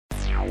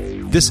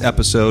This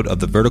episode of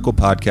the Vertical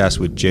Podcast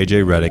with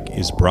JJ Redick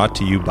is brought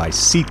to you by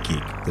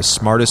SeatGeek, the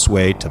smartest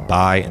way to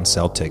buy and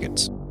sell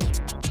tickets.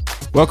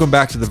 Welcome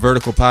back to the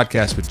Vertical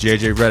Podcast with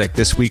JJ Redick.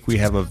 This week we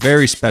have a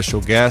very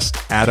special guest,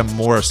 Adam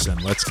Morrison.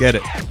 Let's get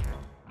it.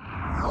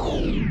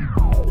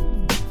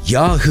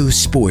 Yahoo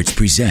Sports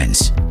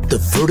presents the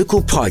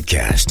Vertical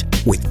Podcast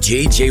with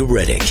JJ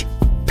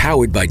Redick,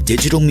 powered by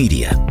digital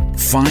media.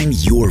 Find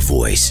your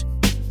voice.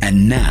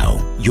 And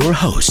now, your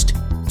host,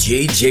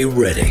 JJ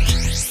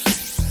Redick.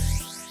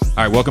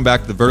 All right, welcome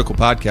back to the Vertical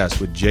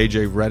Podcast with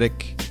JJ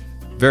Redick.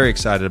 Very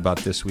excited about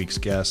this week's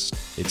guest.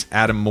 It's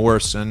Adam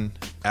Morrison.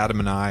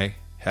 Adam and I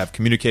have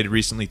communicated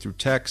recently through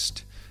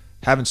text,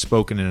 haven't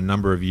spoken in a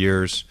number of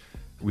years.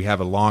 We have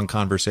a long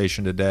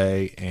conversation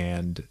today,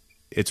 and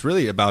it's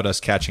really about us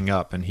catching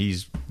up. And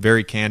he's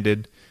very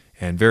candid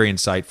and very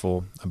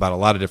insightful about a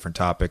lot of different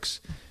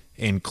topics,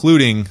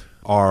 including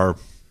our,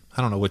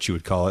 I don't know what you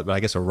would call it, but I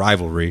guess a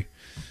rivalry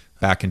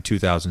back in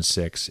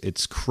 2006.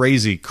 It's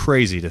crazy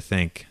to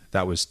think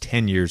that was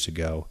 10 years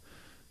ago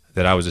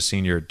that I was a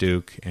senior at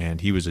Duke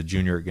and he was a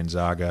junior at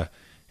Gonzaga,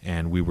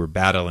 and we were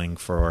battling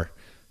for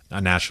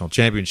a national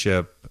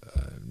championship,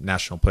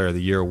 National Player of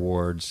the Year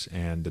awards,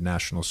 and the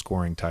national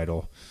scoring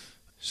title.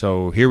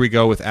 So here we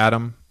go with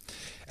Adam.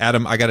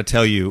 Adam, I got to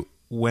tell you,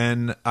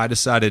 when I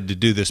decided to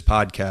do this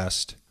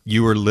podcast,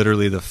 you were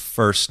literally the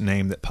first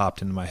name that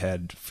popped into my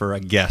head for a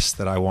guest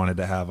that I wanted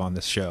to have on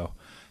this show.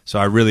 So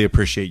I really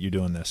appreciate you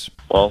doing this.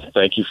 Well,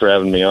 thank you for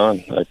having me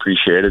on. I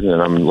appreciate it, and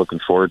I'm looking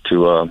forward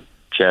to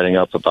chatting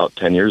up about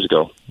 10 years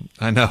ago.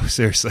 I know,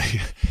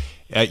 seriously.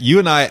 You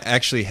and I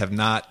actually have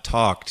not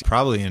talked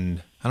probably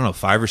in,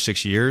 5 or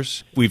 6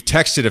 years. We've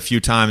texted a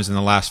few times in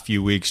the last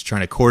few weeks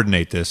trying to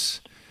coordinate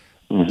this.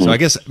 Mm-hmm. So I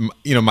guess,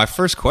 my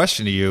first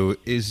question to you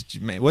is,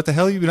 man, what the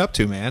hell have you been up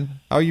to, man?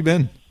 How have you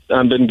been?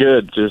 I've been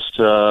good. Just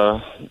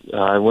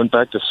I went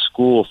back to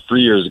school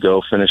 3 years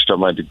ago, finished up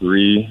my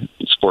degree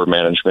in sport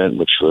management,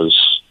 which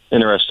was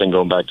interesting,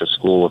 going back to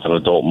school with an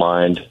adult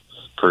mind,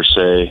 per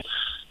se.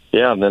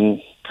 Yeah, and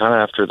then kind of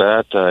after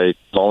that, I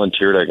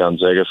volunteered at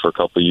Gonzaga for a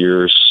couple of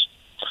years,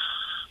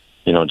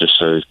 just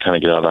to kind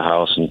of get out of the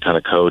house and kind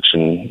of coach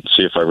and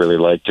see if I really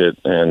liked it.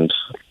 And,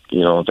 the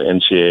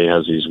NCAA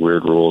has these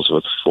weird rules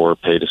with 4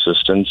 paid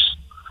assistants,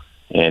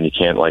 and you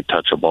can't,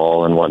 touch a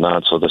ball and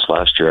whatnot. So this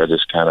last year, I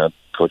just kind of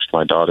coached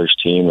my daughter's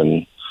team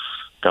and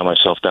got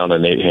myself down to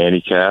an 8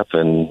 handicap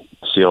and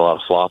see a lot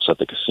of flops at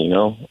the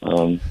casino.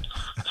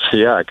 So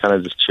yeah, I kind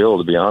of just chilled,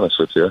 to be honest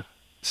with you.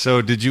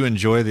 So did you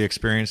enjoy the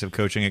experience of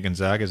coaching at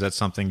Gonzaga? Is that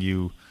something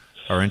you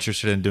are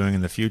interested in doing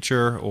in the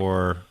future,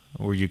 or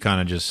were you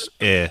kind of just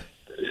Yeah,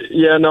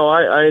 no,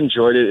 I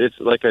enjoyed it. It's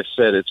like I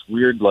said, it's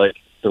weird.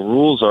 The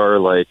rules are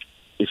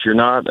if you're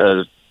not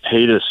a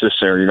paid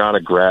assistant or you're not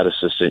a grad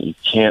assistant, you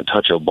can't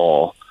touch a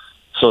ball.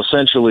 So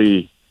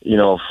essentially,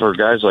 for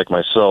guys like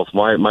myself,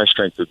 my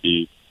strength would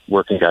be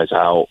working guys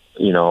out,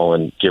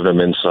 and give them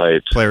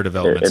insight. Player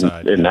development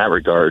side. In that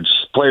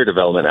regards. Player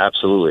development,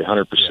 absolutely,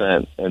 100%.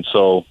 Yeah. And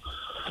so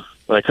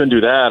when I couldn't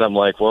do that, I'm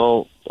like,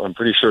 well, I'm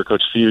pretty sure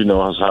Coach Few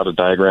knows how to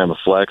diagram a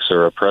flex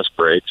or a press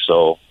break.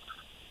 So,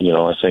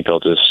 I think I'll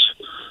just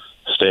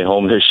stay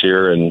home this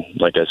year. And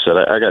like I said,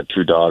 I got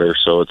 2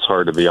 daughters, so it's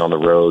hard to be on the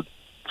road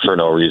for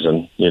no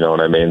reason. You know what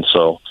I mean?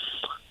 So,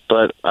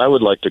 but I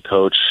would like to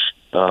coach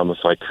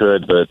if I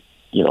could, but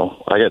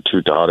I got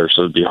 2 daughters,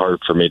 so it'd be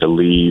hard for me to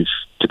leave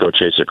to go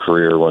chase a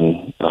career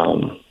when,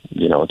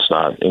 it's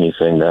not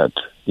anything that,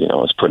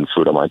 is putting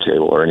food on my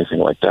table or anything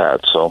like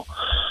that. So,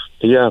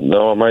 yeah,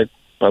 no, my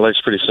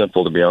life's pretty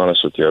simple, to be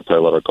honest with you. I play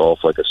a lot of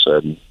golf, like I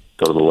said, and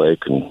go to the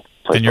lake and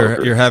play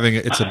poker. You're having,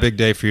 it's a big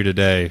day for you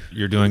today.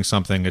 You're doing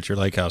something at your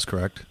lake house,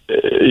 correct?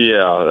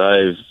 Yeah,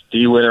 I'm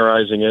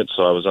de-winterizing it,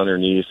 so I was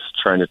underneath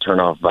trying to turn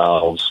off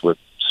valves with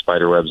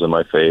spider webs in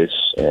my face,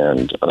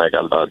 and I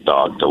got a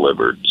dog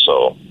delivered.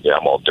 So, yeah,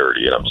 I'm all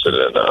dirty, and I'm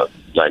sitting in a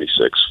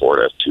 96 Ford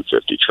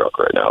F-250 truck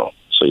right now,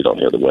 so you don't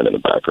hear the wind in the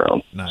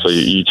background. Nice. So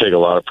you take a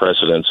lot of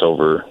precedence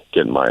over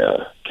getting my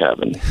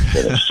cabin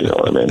finished, you know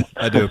what I mean?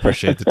 I do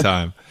appreciate the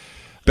time.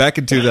 Back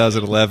in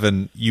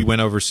 2011, you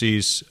went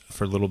overseas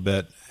for a little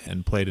bit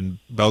and played in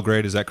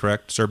Belgrade, is that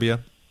correct?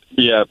 Serbia?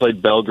 Yeah, I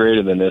played Belgrade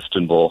and then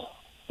Istanbul.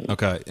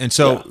 Okay. And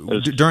so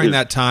during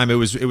that time, it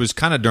was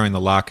kind of during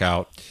the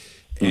lockout,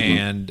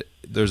 and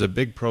there's a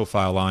big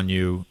profile on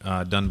you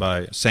done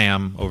by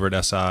Sam over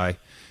at SI,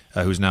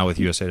 who's now with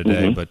USA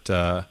Today. But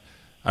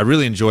I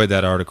really enjoyed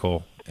that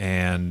article,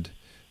 and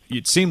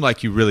it seemed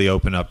like you really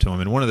opened up to him.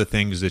 And one of the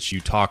things that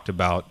you talked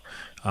about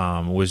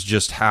was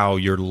just how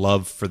your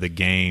love for the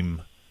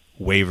game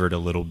wavered a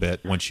little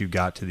bit once you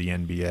got to the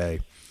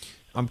NBA.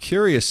 I'm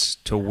curious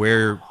to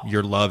where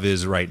your love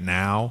is right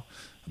now.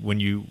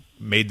 When you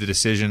made the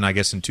decision, I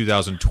guess in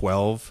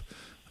 2012,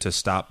 to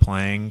stop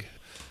playing,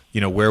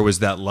 where was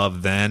that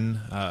love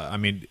then?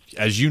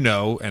 As you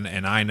know,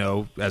 and I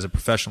know as a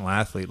professional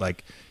athlete,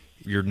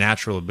 your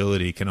natural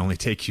ability can only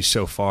take you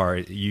so far.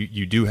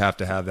 You do have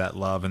to have that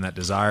love and that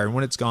desire, and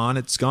when it's gone,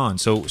 it's gone.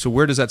 So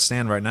where does that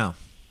stand right now?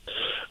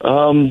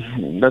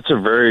 That's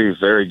a very,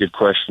 very good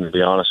question, to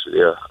be honest with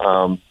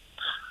you.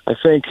 I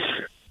think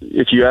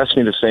if you asked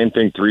me the same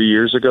thing 3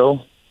 years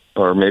ago,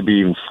 or maybe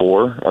even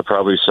 4, I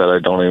probably said I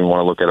don't even want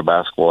to look at a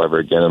basketball ever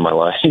again in my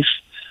life.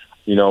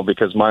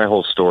 Because my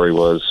whole story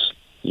was,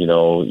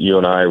 you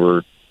and I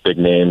were big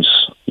names,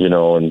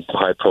 and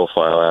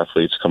high-profile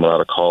athletes coming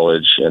out of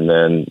college, and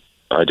then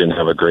I didn't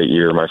have a great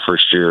year my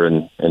first year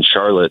in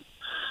Charlotte,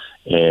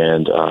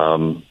 and,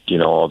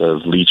 all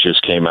the leeches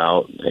came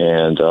out,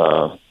 and,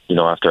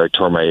 after I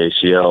tore my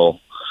ACL,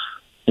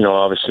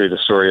 obviously the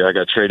story, I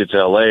got traded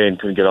to LA and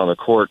couldn't get on the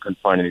court, couldn't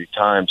find any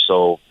time.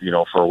 So,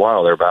 for a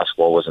while there,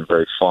 basketball wasn't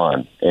very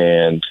fun.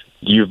 And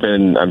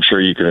I'm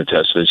sure you can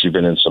attest to this, you've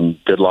been in some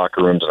good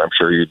locker rooms, and I'm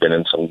sure you've been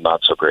in some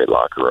not so great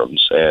locker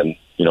rooms. And,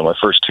 my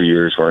first 2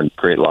 years weren't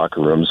great locker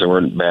rooms. There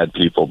weren't bad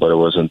people, but it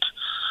wasn't,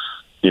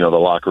 the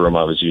locker room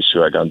I was used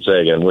to at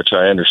Gonzaga, and which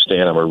I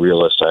understand. I'm a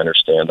realist. I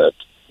understand that,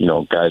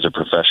 guys are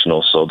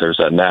professionals. So there's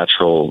that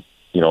natural,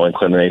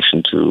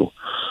 inclination to,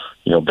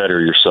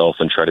 better yourself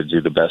and try to do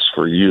the best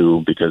for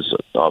you, because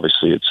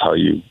obviously it's how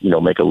you,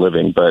 make a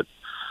living. But,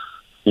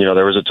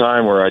 there was a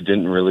time where I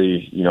didn't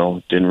really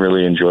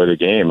enjoy the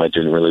game. I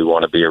didn't really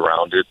want to be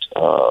around it.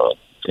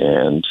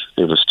 And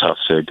it was tough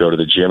to go to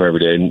the gym every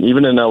day. And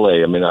even in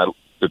LA,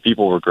 the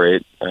people were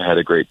great. I had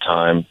a great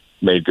time,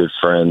 made good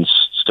friends,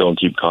 still in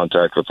keep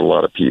contact with a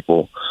lot of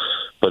people.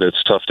 But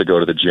it's tough to go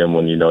to the gym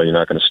when you're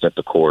not going to snip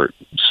the court.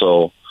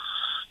 So,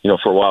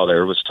 for a while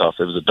there, it was tough.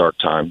 It was a dark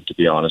time, to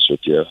be honest with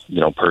you,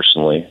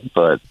 personally.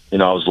 But, I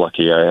was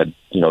lucky. I had,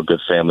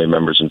 good family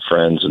members and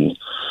friends. And,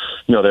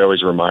 they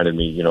always reminded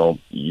me,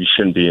 you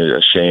shouldn't be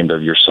ashamed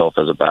of yourself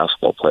as a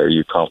basketball player.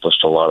 You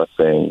accomplished a lot of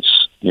things,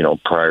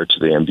 prior to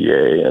the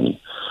NBA. And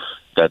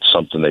that's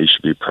something that you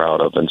should be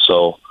proud of. And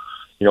so,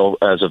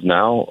 as of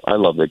now, I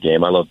love the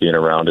game. I love being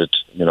around it.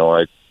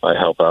 I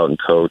help out and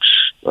coach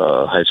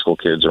high school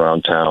kids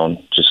around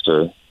town just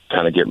to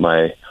kind of get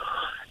my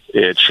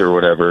itch or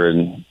whatever.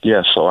 And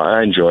yeah, so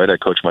I enjoy it. I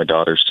coach my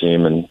daughter's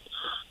team and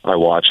I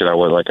watch it.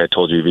 Like I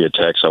told you via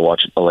text, I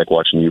watch it. I like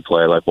watching you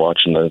play. I like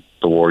watching the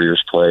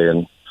Warriors play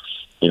and,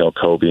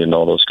 Kobe and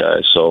all those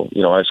guys. So,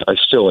 I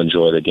still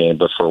enjoy the game,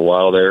 but for a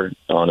while there,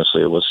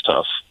 honestly, it was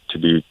tough to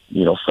be,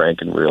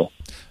 frank and real.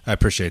 I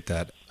appreciate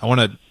that. I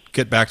want to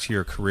get back to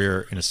your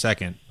career in a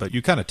second, but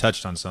you kind of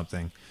touched on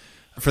something.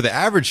 For the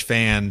average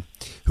fan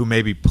who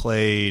maybe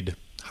played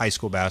high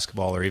school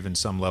basketball or even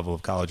some level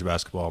of college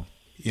basketball,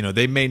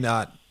 they may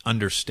not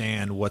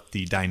understand what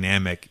the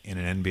dynamic in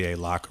an NBA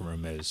locker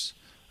room is.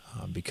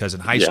 Because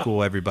in high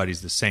school,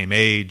 everybody's the same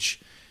age.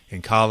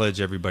 In college,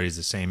 everybody's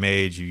the same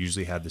age. You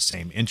usually have the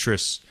same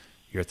interests.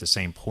 You're at the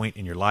same point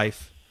in your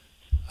life.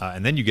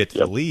 And then you get to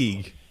the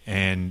league,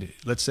 and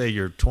let's say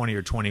you're 20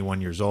 or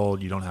 21 years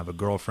old. You don't have a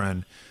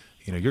girlfriend.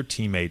 Your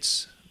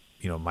teammates,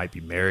 might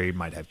be married,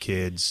 might have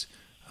kids.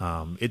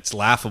 It's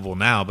laughable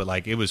now,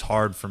 but it was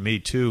hard for me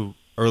too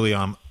early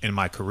on in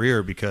my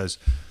career because,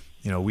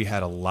 we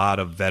had a lot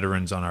of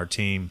veterans on our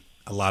team.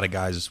 A lot of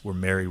guys were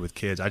married with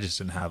kids. I just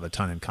didn't have a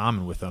ton in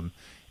common with them.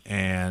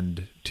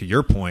 And to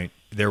your point,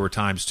 there were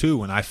times too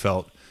when I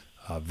felt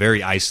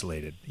very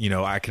isolated.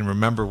 I can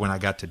remember when I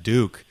got to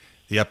Duke,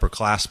 the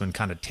upperclassmen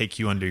kind of take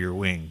you under your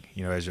wing,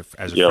 as a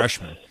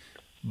freshman.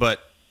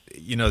 But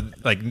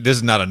this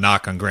is not a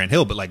knock on Grant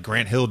Hill, but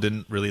Grant Hill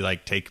didn't really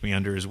take me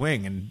under his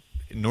wing, and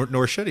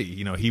nor should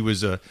he. He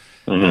was a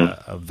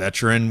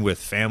veteran with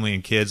family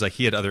and kids.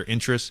 He had other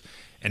interests,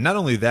 and not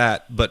only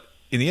that, but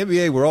in the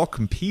NBA, we're all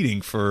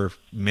competing for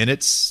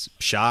minutes,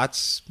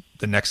 shots,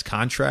 the next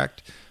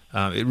contract.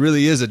 It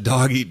really is a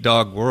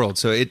dog-eat-dog world.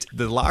 So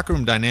the locker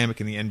room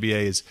dynamic in the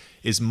NBA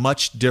is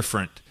much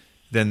different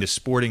than the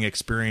sporting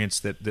experience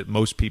that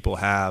most people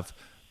have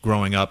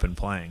growing up and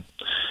playing.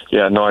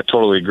 Yeah, no, I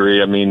totally agree.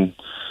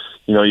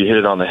 You hit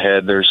it on the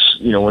head. There's,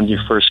 when you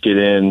first get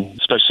in,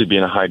 especially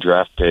being a high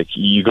draft pick,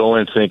 you go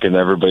in thinking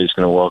everybody's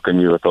going to welcome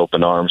you with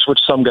open arms, which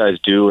some guys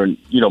do, and,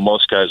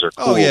 most guys are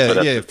cool. Oh,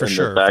 yeah, for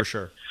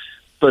sure.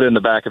 But in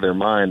the back of their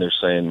mind, they're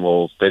saying,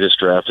 well, they just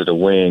drafted a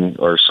wing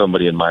or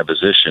somebody in my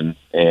position.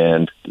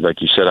 And like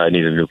you said, I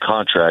need a new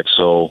contract.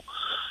 So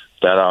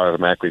that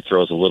automatically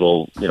throws a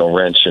little,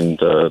 wrench in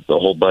the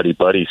whole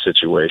buddy-buddy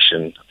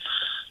situation.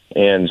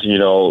 And,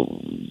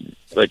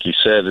 like you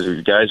said,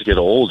 as guys get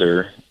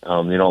older, a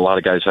lot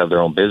of guys have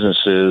their own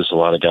businesses. A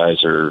lot of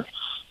guys are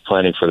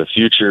planning for the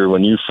future.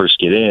 When you first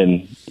get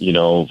in,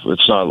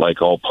 it's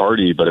not all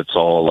party, but it's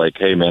all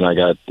hey man,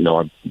 I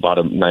bought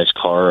a nice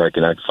car. I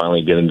can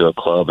finally get into a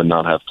club and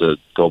not have to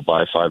go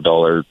buy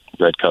 $5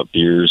 Red Cup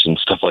beers and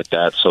stuff like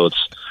that. So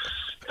it's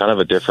kind of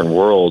a different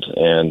world.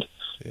 And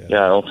I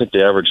don't think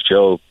the average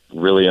Joe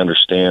really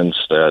understands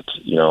that,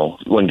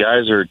 when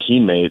guys are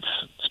teammates,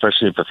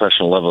 especially at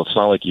professional level, it's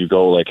not like you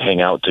go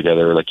hang out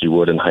together like you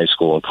would in high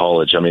school and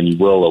college. You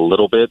will a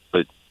little bit,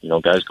 but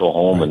guys go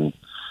home and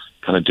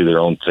kind of do their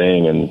own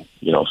thing and,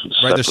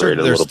 separate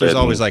a little bit. There's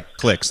always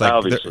cliques,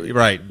 obviously.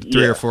 Right.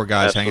 Three or four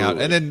guys absolutely. hang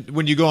out. And then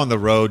when you go on the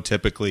road,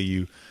 typically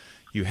you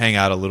hang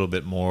out a little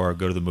bit more,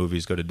 go to the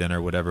movies, go to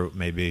dinner, whatever it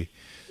may be.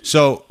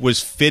 So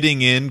was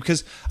fitting in,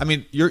 because,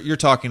 you're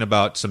talking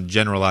about some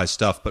generalized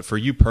stuff, but for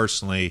you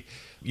personally,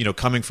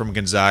 coming from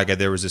Gonzaga,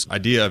 there was this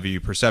idea of you,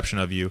 perception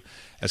of you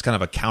as kind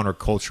of a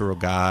countercultural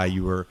guy.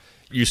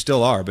 You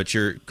still are, but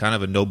you're kind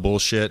of a no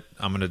bullshit,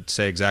 I'm going to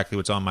say exactly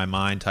what's on my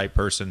mind type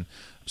person.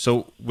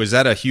 So was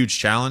that a huge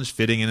challenge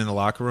fitting in the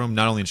locker room,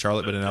 not only in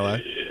Charlotte but in LA?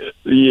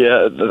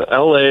 Yeah, the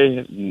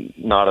LA,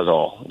 not at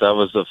all. That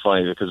was the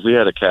funny, because we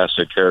had a cast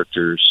of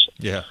characters.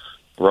 Yeah.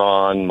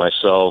 Ron,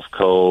 myself,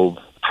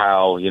 Kobe,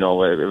 Powell,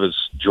 it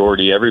was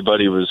Jordy.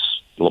 Everybody was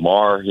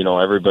Lamar,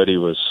 everybody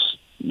was,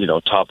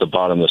 top to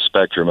bottom of the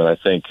spectrum. And I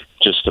think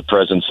just the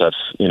presence that,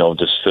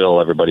 just Phil,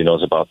 everybody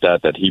knows about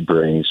that he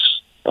brings,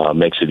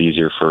 makes it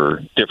easier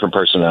for different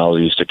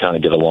personalities to kind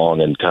of get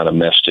along and kind of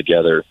mesh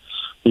together.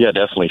 Yeah,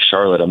 definitely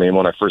Charlotte. I mean,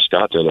 when I first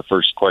got there, the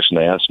first question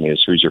they asked me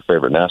is, who's your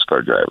favorite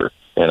NASCAR driver?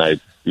 And I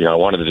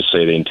wanted to just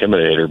say the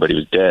Intimidator, but he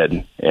was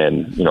dead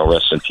and,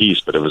 rest in peace.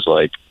 But it was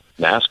like,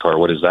 NASCAR,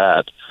 what is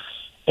that?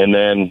 And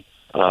then,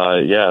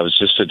 it was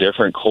just a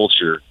different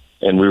culture.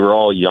 And we were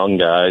all young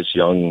guys,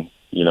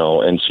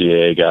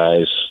 NCAA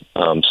guys.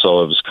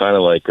 So it was kind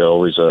of like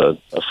always a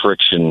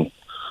friction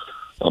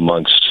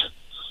amongst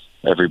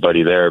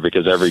everybody there,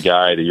 because every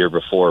guy the year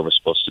before was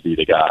supposed to be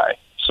the guy.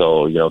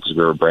 So, because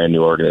we were a brand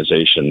new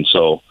organization.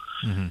 So,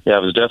 it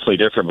was definitely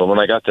different. But when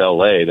I got to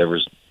LA,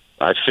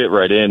 I fit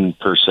right in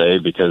per se,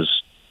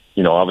 because,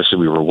 obviously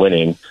we were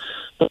winning,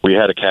 but we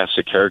had a cast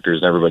of characters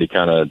and everybody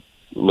kind of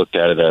looked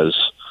at it as,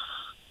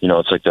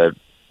 it's like that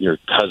your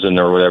cousin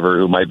or whatever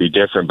who might be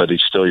different, but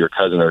he's still your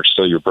cousin or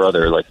still your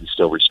brother. Like, you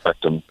still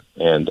respect him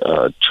and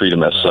treat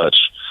him as such.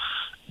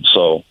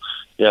 So,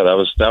 yeah, that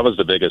was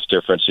the biggest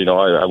difference.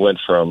 I went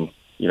from,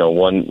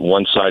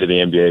 one side of the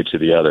NBA to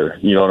the other.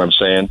 You know what I'm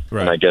saying?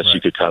 Right, and I guess right.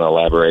 you could kind of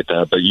elaborate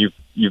that. But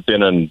you've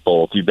been on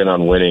both. You've been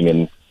on winning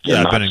and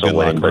I've been in good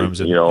winning, locker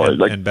rooms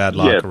and bad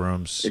locker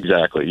rooms.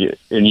 Exactly.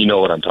 And you know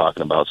what I'm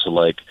talking about. So,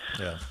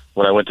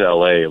 when I went to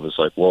LA, it was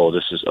like, whoa,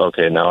 this is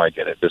okay. Now I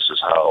get it. This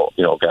is how,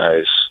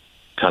 guys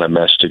kind of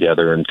mesh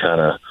together and kind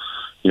of,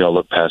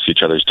 look past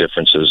each other's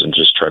differences and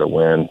just try to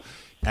win.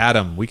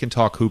 Adam, we can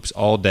talk hoops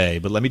all day,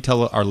 but let me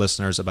tell our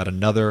listeners about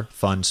another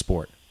fun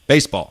sport,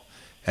 baseball.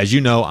 As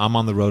you know, I'm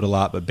on the road a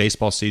lot, but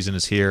baseball season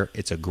is here.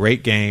 It's a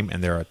great game,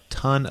 and there are a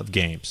ton of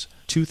games,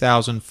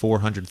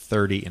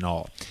 2,430 in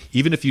all.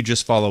 Even if you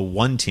just follow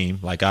one team,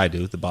 like I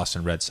do, the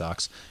Boston Red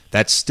Sox,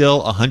 that's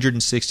still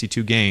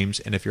 162 games,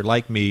 and if you're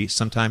like me,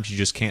 sometimes you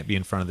just can't be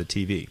in front of the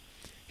TV.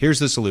 Here's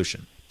the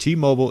solution.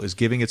 T-Mobile is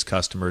giving its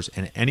customers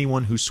and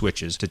anyone who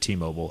switches to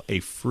T-Mobile a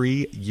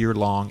free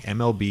year-long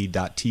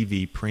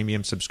MLB.TV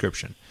premium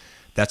subscription.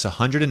 That's a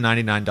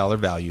 $199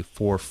 value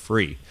for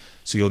free.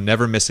 So you'll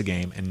never miss a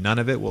game, and none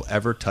of it will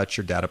ever touch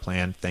your data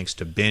plan thanks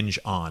to Binge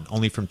On,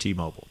 only from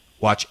T-Mobile.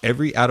 Watch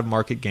every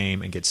out-of-market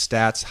game and get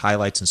stats,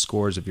 highlights, and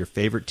scores of your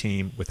favorite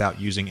team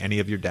without using any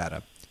of your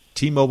data.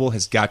 T-Mobile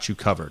has got you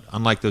covered,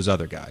 unlike those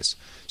other guys.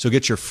 So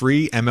get your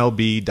free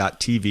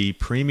MLB.TV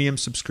premium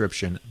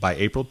subscription by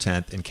April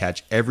 10th and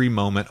catch every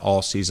moment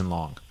all season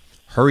long.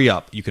 Hurry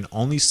up. You can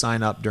only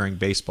sign up during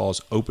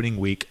baseball's opening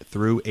week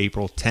through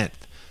April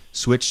 10th.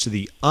 Switch to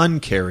the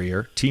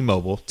Un-carrier,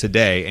 T-Mobile,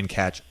 today and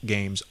catch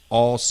games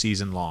all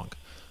season long.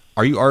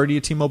 Are you already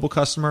a T-Mobile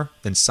customer?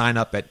 Then sign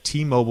up at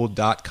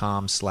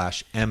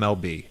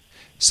T-Mobile.com/MLB.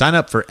 Sign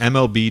up for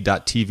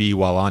MLB.TV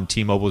while on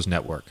T-Mobile's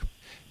network.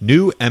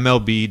 New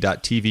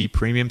MLB.TV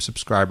premium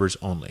subscribers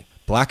only.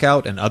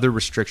 Blackout and other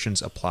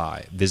restrictions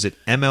apply. Visit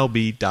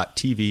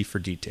MLB.TV for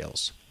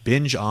details.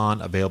 Binge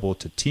On available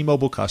to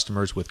T-Mobile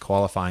customers with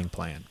qualifying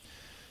plan.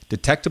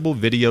 Detectable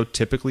video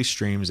typically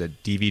streams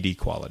at DVD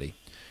quality.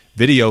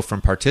 Video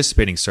from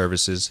participating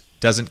services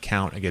doesn't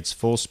count against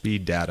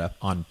full-speed data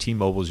on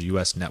T-Mobile's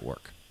U.S.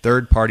 network.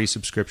 Third-party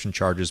subscription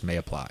charges may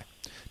apply.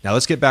 Now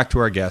let's get back to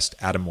our guest,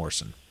 Adam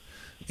Morrison.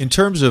 In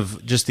terms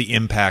of just the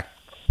impact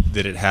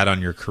that it had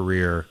on your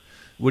career,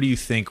 what do you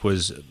think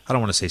was, I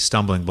don't want to say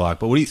stumbling block,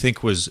 but what do you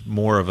think was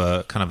more of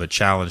a kind of a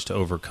challenge to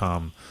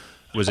overcome?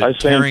 Was it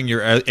tearing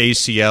your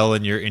ACL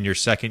in your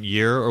second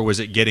year, or was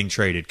it getting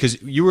traded?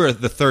 Because you were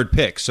the third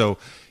pick, so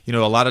a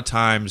lot of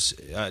times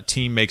a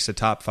team makes a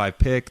top 5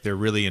 pick, they're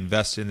really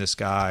invested in this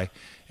guy,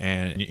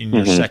 and in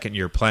your second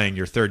year playing,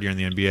 your third year in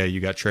the NBA, you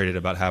got traded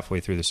about halfway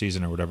through the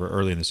season or whatever,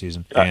 early in the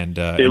season, and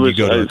you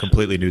go to a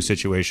completely new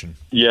situation.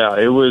 Yeah,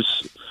 it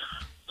was.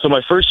 So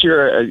my first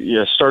year,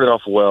 I started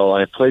off well.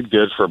 I played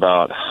good for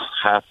about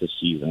half the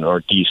season,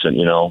 or decent,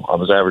 I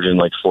was averaging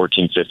like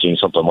 14, 15,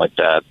 something like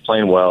that,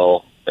 playing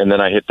well. And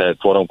then I hit that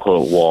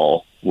quote-unquote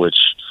wall, which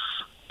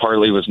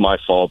partly was my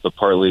fault, but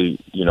partly,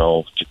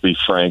 to be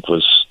frank,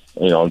 was,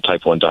 I'm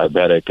type 1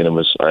 diabetic, and it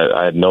was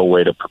I had no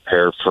way to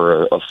prepare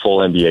for a full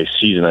NBA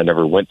season. I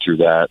never went through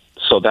that.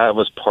 So that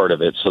was part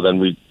of it. So then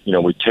we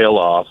tail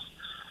off,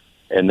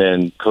 and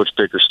then Coach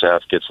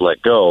Bickerstaff gets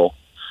let go.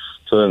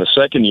 So then the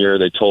second year,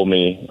 they told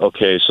me,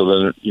 okay, so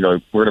then,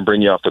 we're going to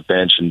bring you off the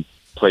bench and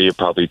play you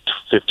probably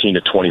 15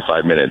 to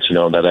 25 minutes,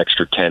 that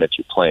extra 10 if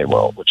you're playing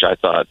well, which I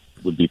thought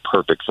would be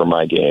perfect for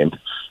my game,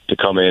 to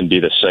come in, be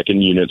the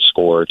second unit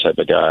scorer type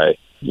of guy,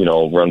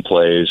 run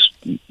plays,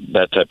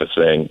 that type of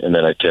thing, and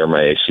then I tear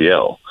my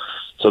ACL.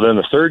 So then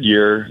the third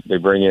year, they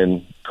bring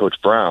in Coach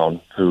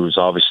Brown, who's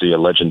obviously a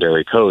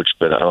legendary coach,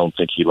 but I don't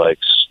think he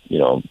likes,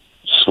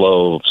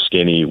 slow,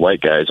 skinny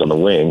white guys on the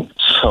wing.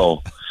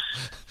 So,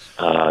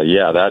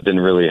 that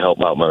didn't really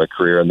help out my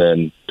career. And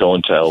then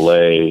going to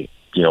LA,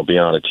 being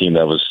on a team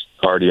that was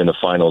already in the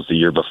finals the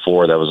year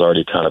before, that was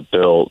already kind of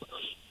built.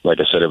 Like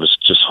I said, it was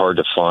just hard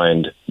to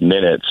find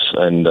minutes.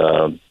 And,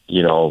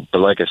 but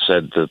like I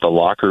said, the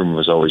locker room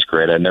was always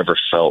great. I never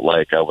felt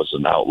like I was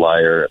an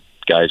outlier.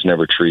 Guys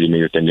never treated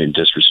me with any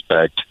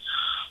disrespect.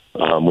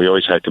 We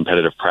always had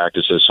competitive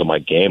practices, so my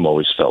game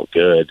always felt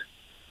good.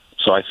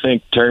 So I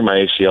think tearing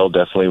my ACL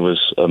definitely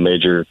was a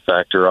major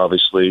factor,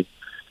 obviously.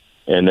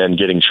 And then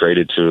getting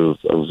traded to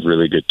a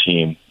really good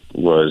team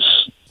was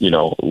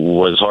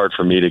hard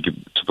for me to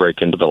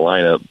break into the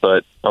lineup.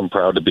 But I'm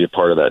proud to be a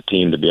part of that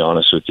team, to be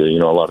honest with you.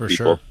 A lot of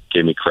people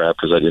gave me crap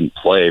because I didn't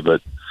play.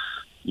 But,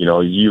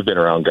 you've been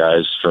around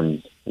guys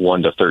from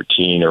 1 to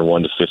 13 or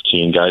 1 to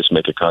 15. Guys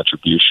make a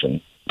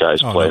contribution.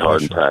 Guys play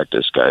hard in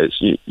practice. Guys,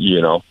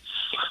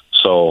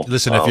 So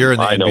listen, if you're in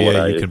the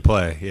NBA, you can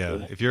play.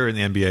 Yeah, if you're in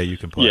the NBA, you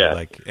can play.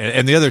 Yeah.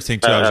 And the other thing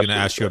too, I was going to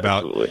ask you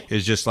about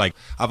is just like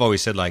I've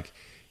always said,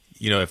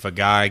 if a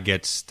guy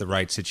gets the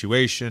right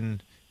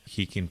situation,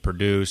 he can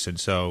produce. And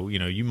so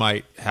you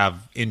might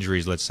have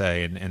injuries, let's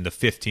say, and the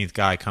 15th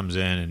guy comes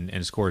in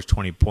and scores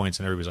 20 points,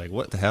 and everybody's like,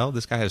 "What the hell?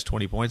 This guy has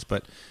 20 points?"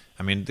 But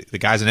I mean, the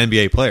guy's an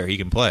NBA player; he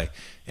can play.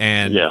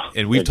 And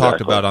we've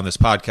talked about on this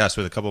podcast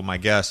with a couple of my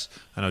guests.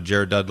 I know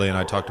Jared Dudley and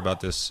I talked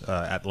about this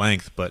at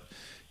length, but.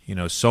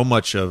 So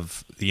much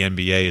of the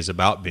NBA is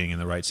about being in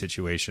the right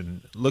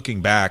situation.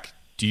 Looking back,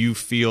 do you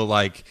feel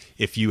like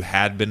if you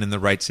had been in the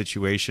right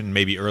situation,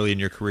 maybe early in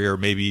your career, or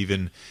maybe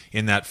even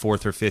in that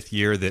 4th or 5th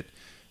year, that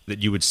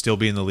you would still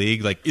be in the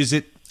league? I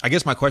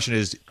guess my question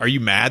is, are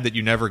you mad that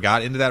you never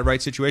got into that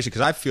right situation?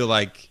 Because I feel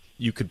like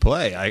you could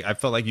play. I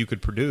felt like you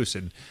could produce,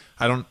 and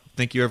I don't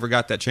think you ever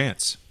got that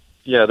chance.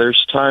 Yeah,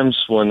 there's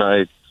times when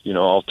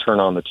I'll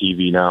turn on the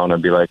TV now and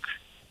I'd be like,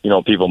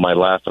 people might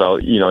laugh,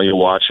 but you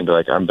watch and be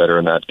like, I'm better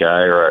than that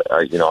guy, or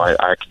I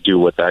could do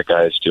what that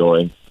guy's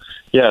doing.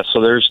 Yeah,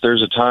 so there's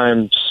a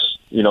times,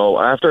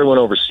 after I went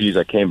overseas,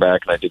 I came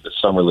back and I did the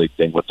summer league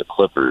thing with the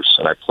Clippers,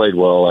 and I played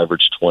well,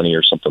 averaged 20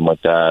 or something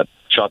like that.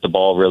 Shot the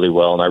ball really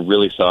well, and I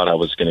really thought I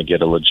was going to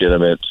get a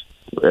legitimate,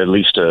 at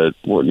least the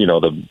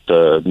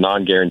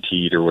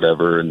non-guaranteed or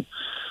whatever, and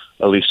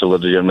at least a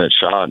legitimate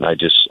shot, and I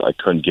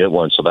couldn't get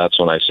one. So that's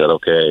when I said,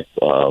 okay,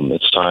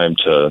 it's time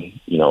to,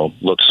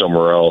 look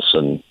somewhere else.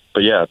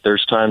 But yeah,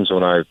 there's times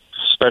when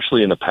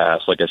especially in the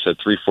past, like I said,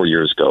 3-4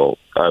 years ago,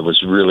 I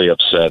was really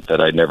upset that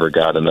I never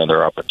got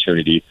another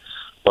opportunity.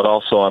 But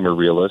also I'm a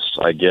realist.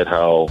 I get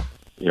how,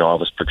 I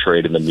was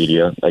portrayed in the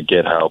media. I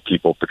get how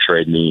people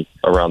portrayed me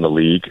around the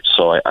league.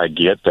 So I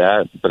get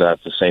that. But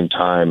at the same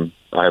time,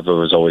 I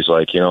was always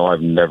like, I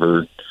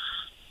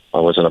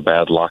wasn't a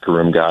bad locker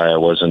room guy. I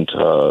wasn't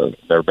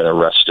never been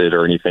arrested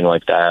or anything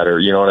like that, or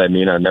you know what I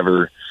mean. I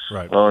don't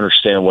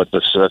understand what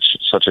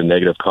such a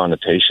negative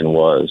connotation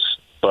was,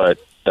 but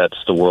that's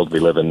the world we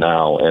live in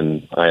now,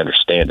 and I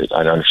understand it.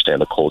 I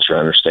understand the culture. I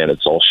understand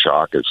it's all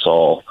shock. It's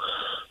all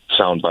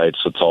sound bites.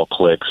 It's all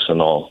clicks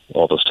and all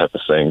those type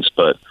of things.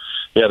 But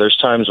yeah, there's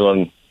times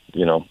when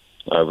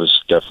I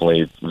was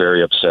definitely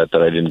very upset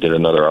that I didn't get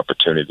another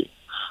opportunity.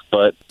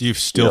 But do you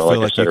still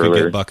feel like you could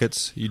get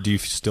buckets? Do you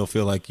still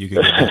feel like you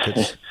could get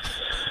buckets?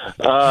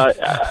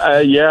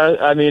 Yeah.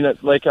 I mean, a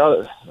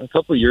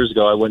couple of years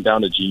ago, I went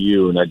down to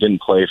GU and I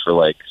didn't play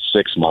for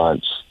 6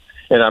 months.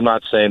 And I'm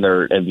not saying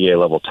they're NBA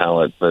level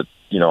talent, but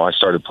I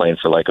started playing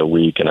for a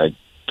week, and I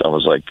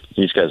was like,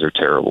 these guys are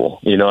terrible.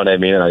 You know what I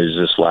mean? And I was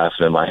just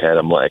laughing in my head.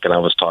 And I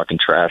was talking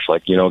trash,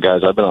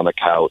 guys, I've been on the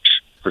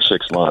couch for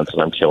 6 months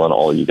and I'm killing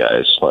all you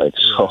guys.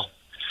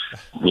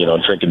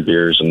 Drinking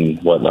beers and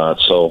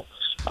whatnot. So.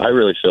 I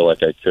really feel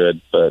like I could,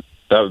 but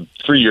that was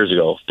 3 years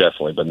ago,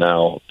 definitely. But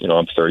now,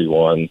 I'm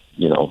 31,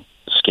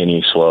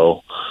 skinny,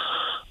 slow.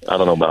 I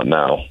don't know about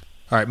now. All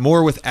right,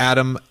 more with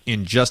Adam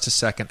in just a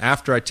second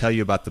after I tell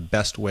you about the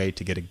best way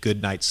to get a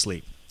good night's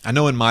sleep. I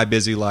know in my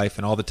busy life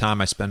and all the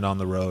time I spend on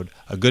the road,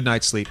 a good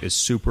night's sleep is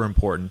super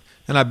important,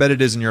 and I bet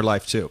it is in your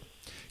life too.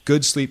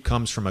 Good sleep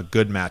comes from a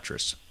good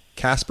mattress.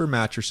 Casper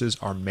mattresses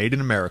are made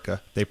in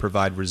America. They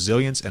provide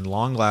resilience and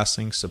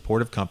long-lasting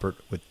supportive comfort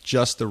with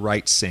just the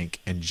right sink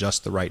and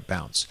just the right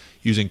bounce,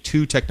 using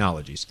 2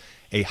 technologies,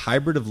 a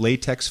hybrid of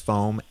latex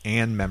foam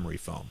and memory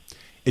foam.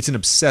 It's an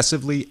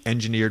obsessively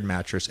engineered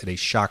mattress at a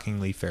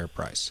shockingly fair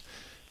price.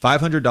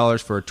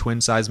 $500 for a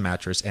twin-size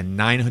mattress and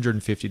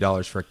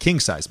 $950 for a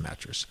king-size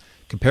mattress.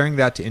 Comparing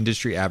that to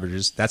industry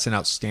averages, that's an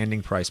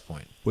outstanding price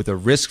point, with a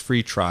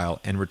risk-free trial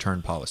and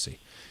return policy.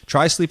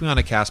 Try sleeping on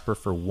a Casper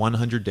for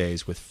 100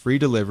 days with free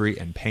delivery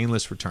and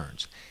painless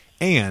returns.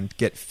 And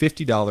get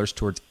 $50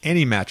 towards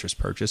any mattress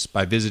purchase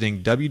by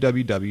visiting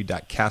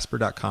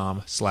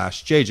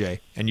www.casper.com/JJ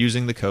and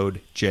using the code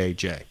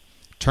JJ.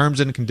 Terms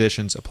and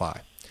conditions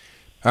apply.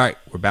 All right,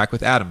 we're back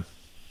with Adam.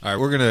 All right,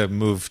 we're going to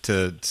move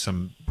to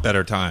some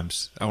better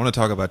times. I want to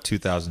talk about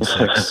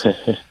 2006.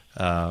 Okay.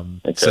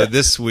 So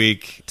this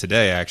week,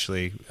 today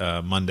actually,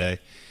 Monday,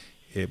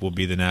 it will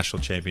be the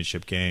national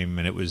championship game.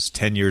 And it was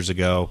 10 years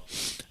ago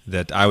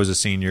that I was a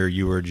senior,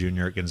 you were a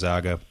junior at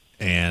Gonzaga,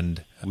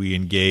 and we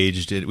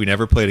engaged. We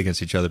never played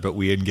against each other, but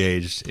we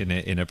engaged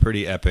in a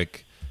pretty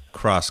epic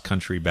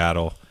cross-country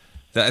battle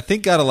that I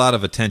think got a lot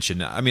of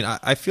attention. I mean,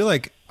 I feel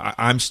like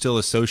I'm still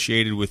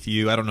associated with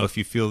you. I don't know if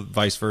you feel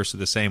vice versa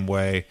the same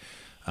way.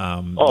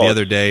 The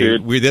other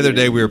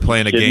day we were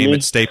playing a game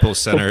at Staples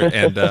Center,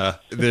 and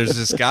there's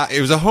this guy.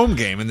 It was a home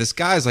game, and this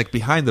guy's like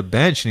behind the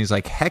bench, and he's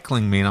like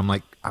heckling me, and I'm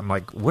like,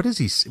 what is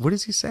he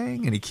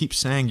saying? And he keeps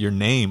saying your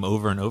name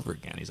over and over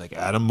again. He's like,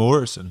 Adam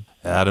Morrison.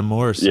 Yeah,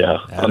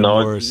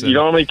 Morrison. You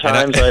know how many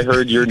times I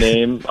heard your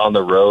name on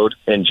the road,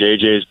 and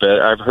JJ's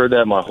better. I've heard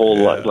that my whole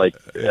life,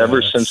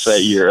 ever since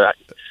that year.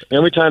 You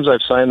know how many times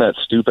I've signed that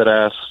stupid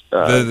ass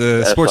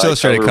the Sports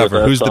Illustrated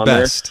cover? Who's the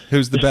best?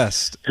 Who's the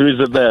best? Who's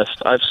the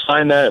best? I've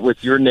signed that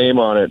with your name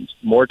on it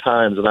more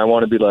times, and I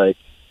want to be like,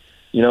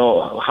 you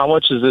know, how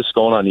much is this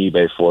going on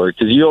eBay for?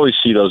 Because you always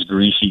see those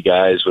greasy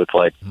guys with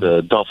like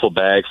the duffel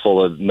bag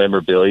full of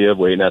memorabilia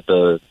waiting at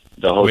the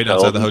hotel. Waiting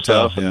outside the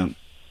hotel.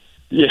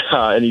 Yeah,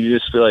 and you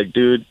just feel like,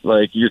 dude,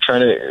 like you're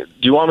trying to.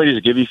 Do you want me to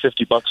just give you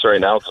 $50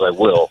 right now? Because I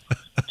will,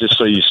 just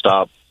so you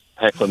stop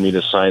heckling me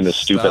to sign this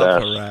stupid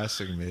ass.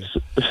 Harassing me.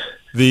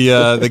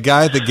 The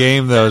guy at the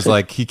game though is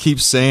like, he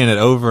keeps saying it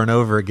over and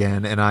over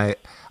again, and I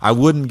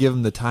wouldn't give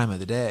him the time of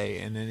the day,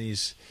 and then he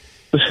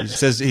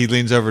says, he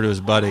leans over to his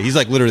buddy. He's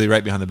like literally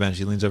right behind the bench.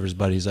 He leans over to his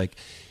buddy. He's like,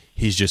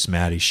 he's just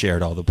mad he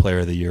shared all the Player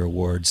of the Year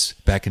awards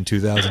back in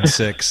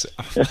 2006.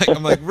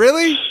 I'm like,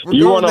 really?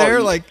 You want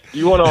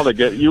all the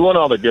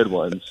good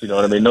ones. You know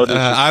what I mean? No,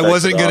 I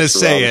wasn't going to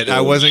say it. No,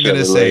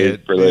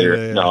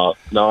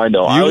 I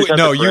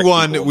know. You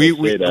won.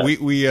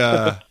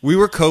 We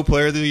were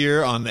co-Player of the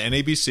Year on the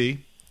NABC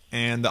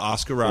and the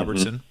Oscar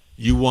Robertson. Mm-hmm.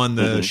 You won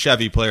the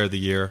Chevy Player of the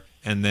Year.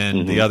 And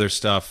then the other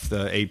stuff,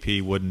 the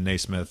AP Wooden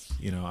Naismith,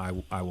 you know,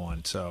 I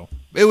won. So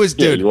it was,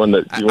 dude. You won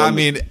the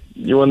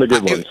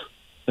good ones.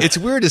 It's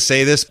weird to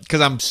say this because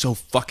I'm so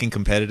fucking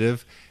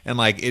competitive, and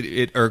like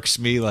it irks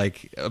me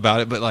like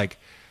about it. But like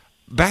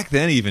back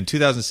then, even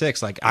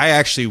 2006, like I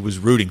actually was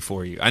rooting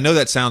for you. I know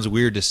that sounds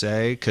weird to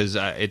say because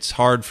it's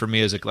hard for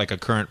me as a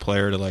current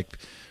player to like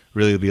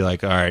really be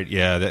like, all right,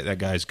 yeah, that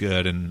guy's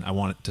good, and I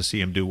want to see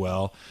him do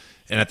well.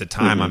 And at the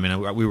time, I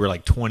mean, we were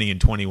like 20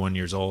 and 21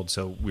 years old,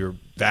 so we were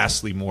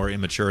vastly more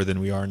immature than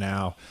we are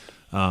now.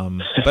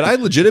 But I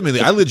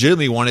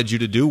legitimately wanted you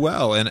to do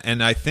well,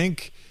 and I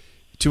think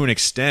to an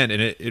extent, and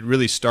it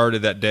really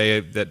started that day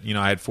that, you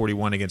know, I had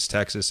 41 against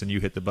Texas, and you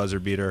hit the buzzer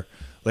beater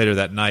later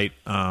that night.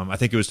 I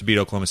think it was to beat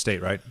Oklahoma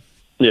State, right?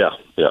 Yeah.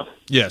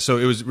 So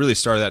it was really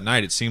started that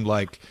night. It seemed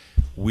like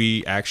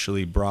we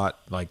actually brought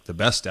like the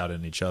best out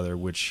in each other,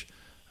 which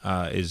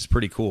is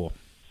pretty cool.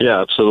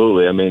 Yeah,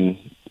 absolutely. I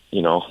mean,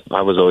 you know,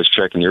 I was always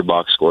checking your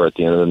box score at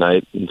the end of the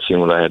night and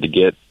seeing what I had to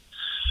get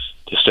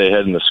to stay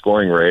ahead in the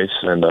scoring race.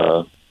 And,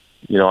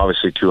 you know,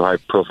 obviously two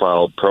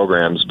high-profile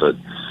programs. But,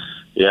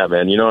 yeah,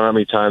 man, you know how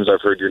many times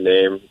I've heard your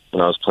name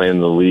when I was playing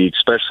in the league,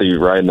 especially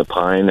riding the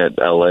Pine at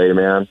L.A.,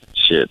 man?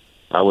 Shit,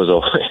 I was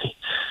always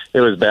 – it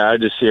was bad. I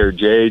just hear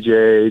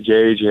JJ,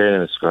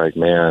 and it's like,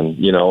 man,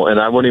 you know, and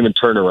I wouldn't even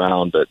turn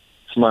around, but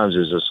sometimes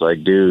it's just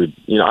like, dude,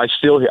 you know, I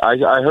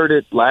heard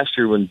it last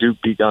year when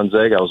Duke beat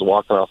Gonzaga. I was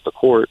walking off the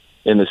court.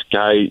 And this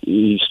guy,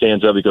 he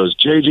stands up, he goes,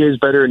 JJ's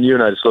better than you.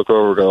 And I just look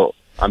over and go,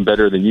 I'm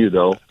better than you,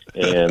 though.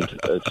 And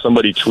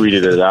somebody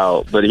tweeted it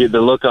out. But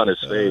the look on his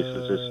face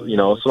is just, you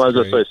know, sometimes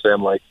that's what I say.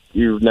 I'm like,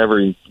 you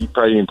probably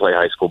didn't play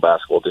high school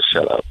basketball. Just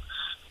shut up.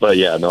 But,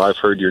 yeah, no, I've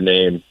heard your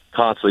name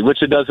constantly,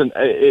 which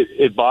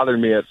it bothered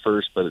me at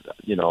first. But,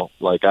 you know,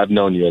 like I've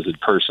known you as a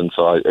person,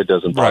 so it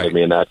doesn't bother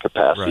me in that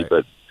capacity. Right.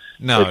 But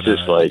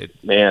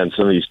man,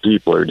 some of these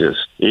people are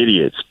just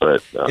idiots.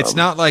 But it's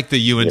not like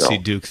the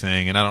UNC Duke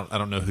thing, and I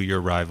don't know who your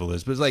rival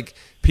is, but it's like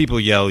people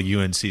yell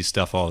UNC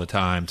stuff all the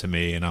time to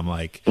me, and I'm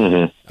like,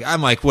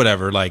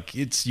 whatever. Like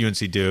it's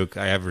UNC Duke.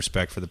 I have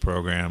respect for the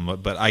program,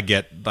 but I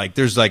get like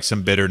there's like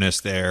some bitterness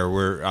there.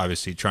 We're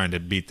obviously trying to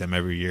beat them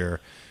every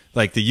year.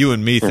 Like the you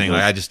and me thing,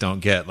 like, I just don't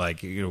get.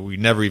 Like, you know, we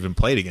never even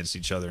played against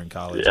each other in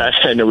college. Yeah,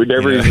 I know we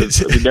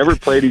never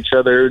played each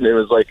other, and it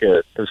was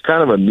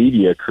kind of a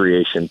media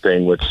creation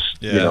thing, which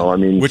you know, I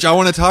mean, which I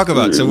want to talk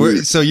about.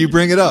 So you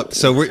bring it up.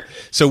 So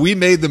we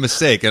made the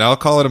mistake, and I'll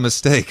call it a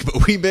mistake,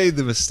 but we made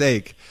the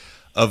mistake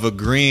of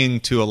agreeing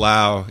to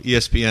allow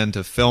ESPN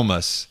to film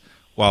us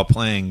while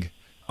playing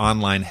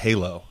online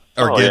Halo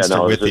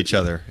with each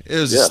other. It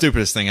was the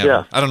stupidest thing ever.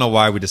 Yeah. I don't know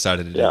why we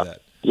decided to do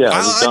that. Yeah,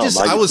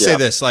 I will say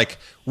this: like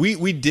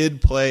we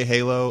did play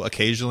Halo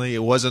occasionally.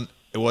 It wasn't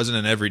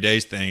an everyday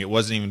thing. It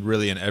wasn't even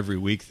really an every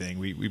week thing.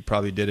 We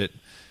probably did it,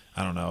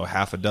 I don't know,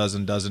 half a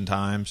dozen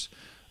times.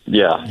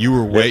 Yeah, you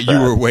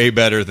were way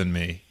better than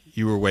me.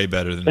 You were way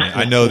better than me.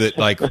 I know that,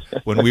 like,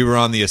 when we were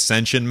on the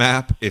Ascension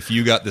map, if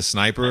you got the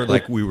sniper,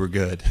 like, we were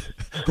good.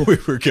 We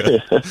were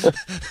good. I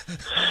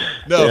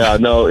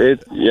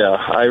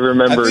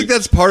remember. I think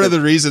that's part of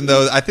the reason,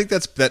 though. I think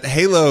that's that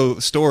Halo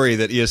story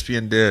that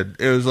ESPN did.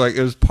 It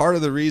was part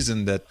of the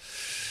reason that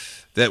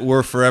that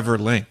were forever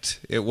linked.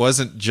 It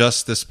wasn't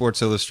just the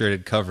Sports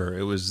Illustrated cover.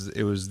 It was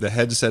the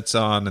headsets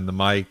on and the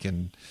mic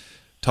and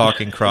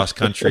talking cross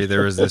country.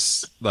 There was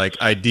this like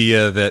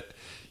idea that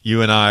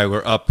you and I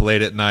were up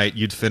late at night.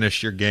 You'd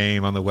finish your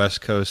game on the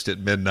West Coast at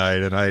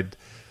midnight, and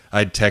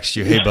I'd text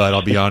you, "Hey bud,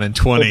 I'll be on in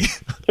 20."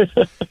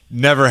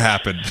 Never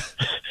happened.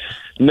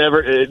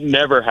 It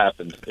never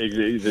happened.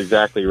 He's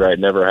exactly right.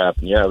 Never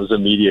happened. Yeah, it was a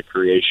media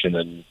creation,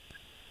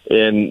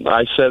 and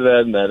I said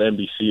that in that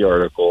NBC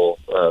article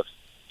a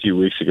few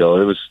weeks ago.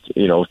 It was,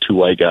 two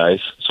white guys,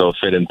 so it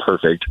fit in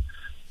perfect.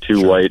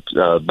 Two white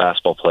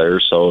basketball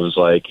players, so it was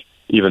like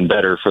even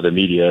better for the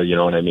media, you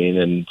know what I mean?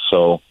 And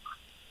so,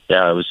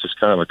 yeah, it was just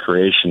kind of a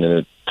creation, and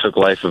it took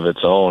life of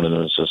its own, and it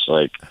was just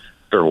like,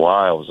 after a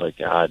while, I was like,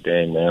 God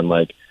dang, man,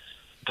 like,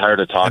 tired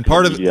of talking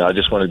to media. I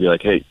just want to be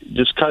like, hey,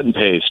 just cut and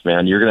paste,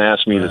 man. You're going to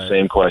ask me the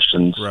same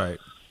questions. Right.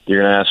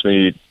 You're going to ask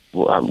me,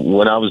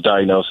 when I was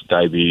diagnosed with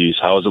diabetes,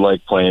 how was it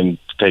like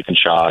taking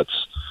shots?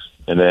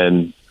 And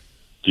then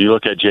do you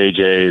look at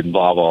JJ and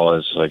blah, blah.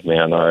 It's like,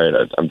 man, all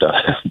right, I'm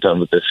done. I'm done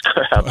with this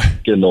crap.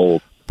 Getting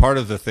old. Part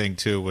of the thing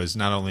too was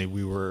not only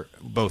we were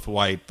both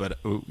white, but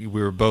we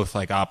were both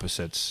like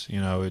opposites.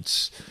 You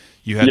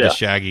had the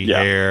shaggy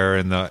hair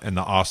and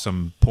the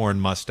awesome porn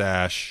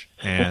mustache,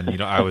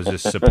 and I was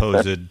this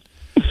supposed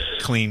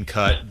clean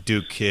cut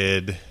Duke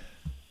kid.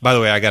 By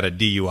the way, I got a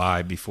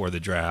DUI before the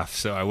draft,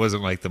 so I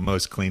wasn't like the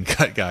most clean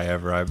cut guy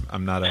ever.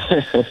 I'm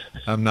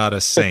not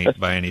a saint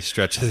by any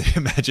stretch of the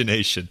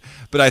imagination,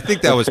 but I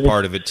think that was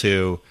part of it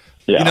too.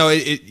 Yeah.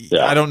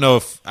 I don't know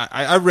if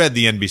I read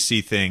the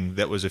NBC thing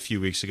that was a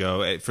few weeks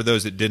ago. For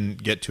those that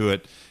didn't get to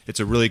it, it's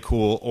a really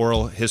cool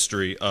oral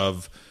history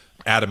of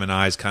Adam and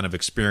I's kind of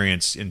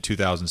experience in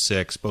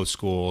 2006, both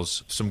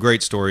schools. Some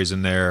great stories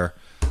in there.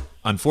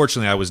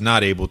 Unfortunately, I was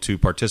not able to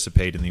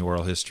participate in the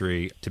oral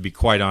history. To be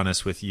quite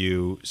honest with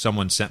you,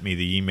 someone sent me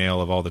the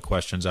email of all the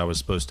questions I was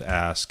supposed to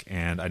ask,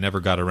 and I never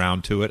got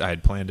around to it. I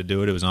had planned to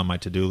do it. It was on my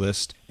to-do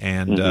list.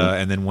 And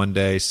and then one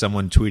day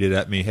someone tweeted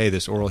at me, "Hey,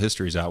 this oral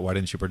history's out. Why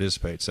didn't you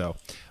participate?" So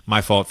my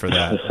fault for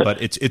that.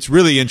 But it's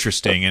really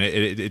interesting, and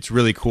it's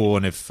really cool.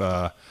 And if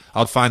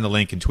I'll find the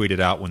link and tweet it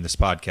out when this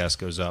podcast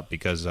goes up,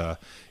 because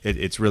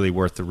it's really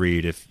worth the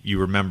read. If you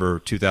remember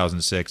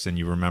 2006 and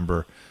you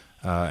remember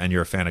and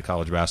you're a fan of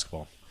college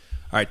basketball.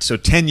 All right, so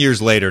 10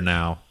 years later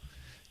now,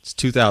 it's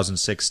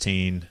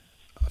 2016.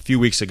 A few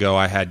weeks ago,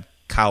 I had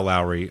Kyle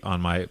Lowry on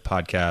my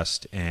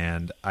podcast,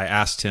 and I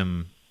asked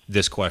him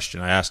this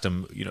question. I asked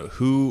him,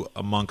 who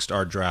amongst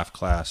our draft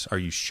class are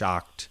you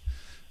shocked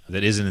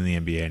that isn't in the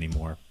NBA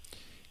anymore?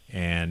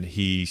 And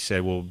he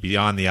said, well,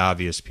 beyond the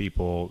obvious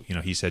people,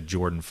 he said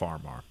Jordan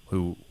Farmar,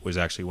 who was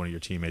actually one of your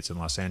teammates in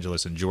Los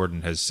Angeles, and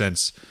Jordan has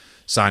since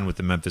signed with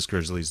the Memphis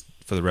Grizzlies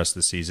for the rest of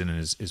the season and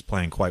is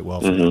playing quite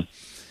well for them.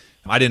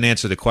 I didn't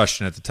answer the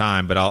question at the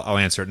time, but I'll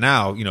answer it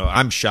now.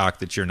 I'm shocked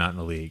that you're not in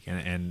the league,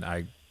 and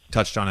I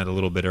touched on it a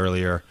little bit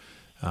earlier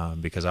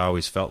because I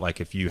always felt like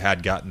if you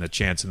had gotten a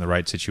chance in the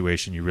right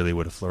situation, you really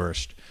would have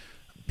flourished.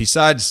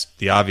 Besides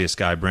the obvious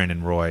guy,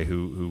 Brandon Roy,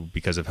 who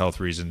because of health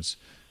reasons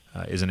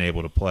isn't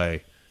able to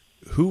play,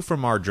 who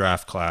from our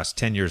draft class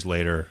 10 years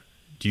later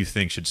do you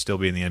think should still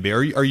be in the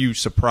NBA? Are you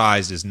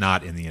surprised is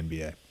not in the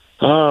NBA?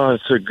 Oh,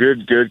 it's a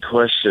good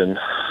question.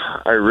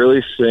 I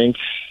really think,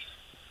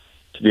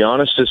 to be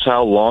honest, just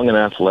how long and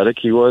athletic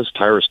he was,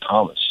 Tyrese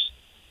Thomas.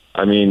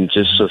 I mean,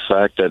 just the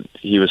fact that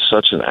he was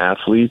such an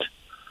athlete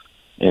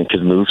and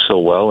could move so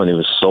well, and he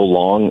was so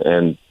long,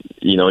 and,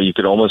 you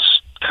could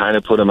almost kind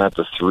of put him at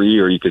the 3,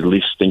 or you could at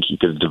least think you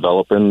could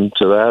develop him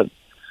to that.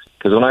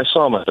 Because when I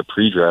saw him at the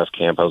pre-draft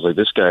camp, I was like,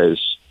 this guy is,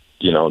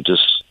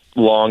 just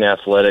long,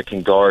 athletic,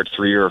 and guard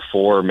 3 or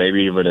 4,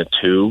 maybe even a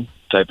 2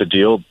 type of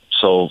deal.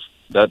 So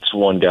that's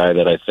one guy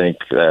that I think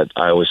that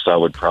I always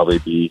thought would probably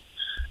be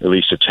at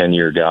least a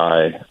 10-year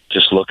guy,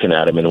 just looking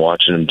at him and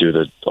watching him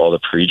do all the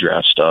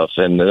pre-draft stuff.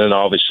 And then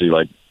obviously,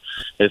 like,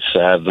 it's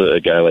sad that a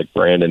guy like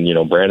Brandon,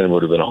 Brandon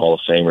would have been a Hall of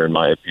Famer in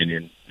my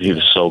opinion. He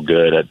was so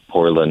good at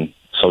Portland,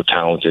 so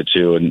talented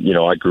too. And,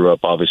 I grew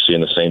up obviously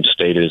in the same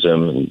state as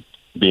him and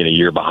being a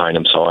year behind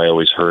him, so I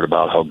always heard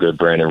about how good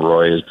Brandon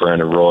Roy,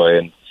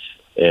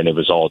 and it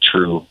was all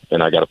true.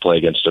 And I got to play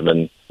against him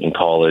in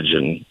college,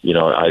 and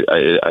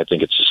I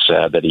think it's just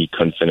sad that he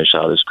couldn't finish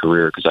out his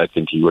career, because I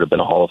think he would have been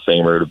a Hall of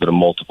Famer, would have been a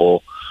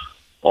multiple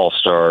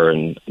All-Star,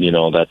 and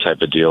that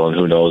type of deal. And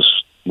who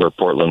knows where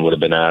Portland would have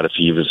been at if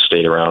he would have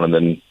stayed around. And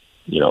then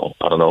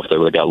I don't know if they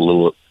would have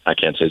got I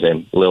can't say his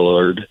name,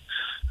 Lillard.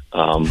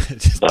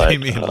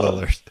 Damian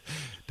Lillard.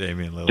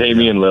 Damian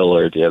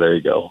Lillard. Yeah, there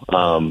you go.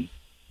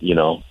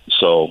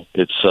 So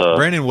it's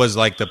Brandon was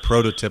like the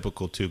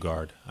prototypical 2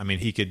 guard. I mean,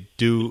 he could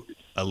do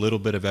a little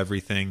bit of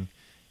everything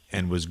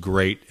and was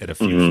great at a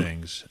few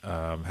things.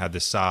 Had the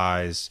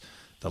size,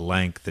 the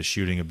length, the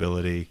shooting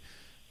ability,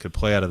 could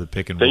play out of the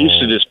pick and roll. They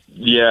used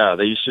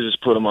to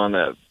just put him on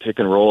that pick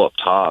and roll up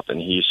top, and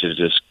he used to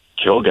just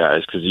kill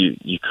guys because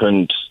you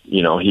couldn't,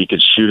 he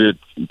could shoot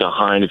it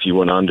behind if you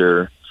went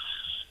under.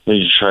 Then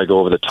you just try to go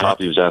over the top.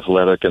 He was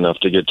athletic enough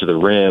to get to the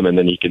rim, and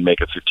then he could make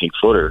a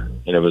 15-footer.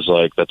 And it was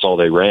like, that's all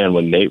they ran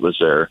when Nate was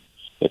there.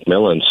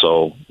 McMillan.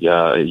 So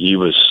yeah, he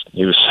was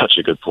such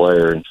a good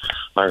player, and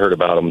I heard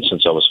about him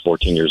since I was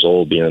 14 years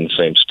old, being in the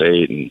same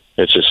state, and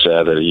it's just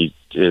sad that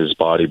his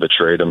body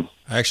betrayed him.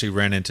 I actually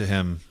ran into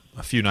him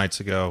a few nights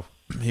ago.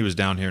 He was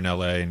down here in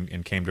L.A.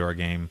 and came to our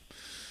game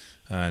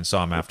and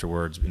saw him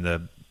afterwards in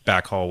the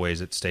back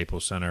hallways at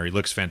Staples Center. He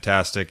looks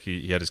fantastic.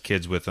 He had his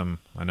kids with him.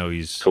 I know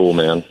he's cool,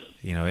 man.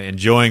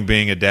 Enjoying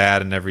being a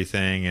dad and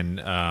everything.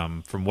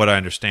 And from what I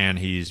understand,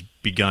 he's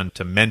begun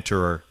to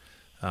mentor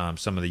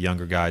some of the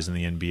younger guys in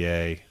the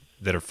NBA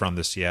that are from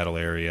the Seattle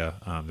area.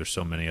 There's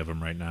so many of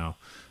them right now.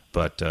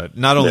 But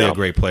not only a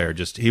great player,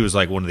 just he was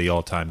like one of the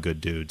all-time good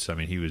dudes. I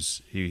mean,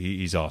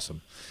 he's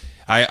awesome.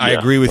 I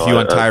agree with you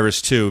on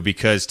Tyrus too,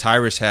 because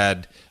Tyrus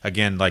had,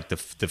 again, like the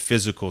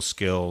physical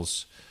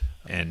skills,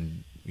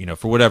 and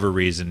for whatever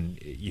reason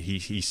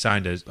he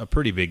signed a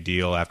pretty big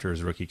deal after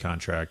his rookie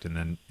contract, and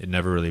then it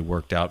never really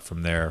worked out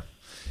from there.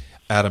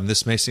 Adam,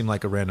 this may seem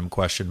like a random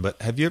question,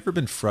 but have you ever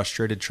been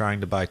frustrated trying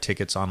to buy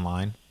tickets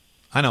online?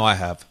 I know I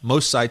have.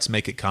 Most sites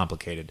make it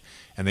complicated,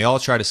 and they all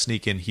try to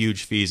sneak in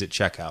huge fees at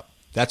checkout.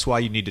 That's why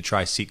you need to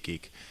try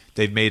SeatGeek.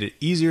 They've made it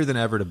easier than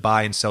ever to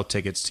buy and sell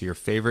tickets to your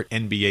favorite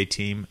NBA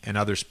team and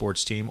other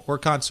sports team or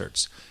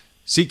concerts.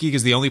 SeatGeek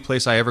is the only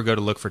place I ever go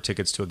to look for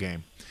tickets to a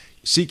game.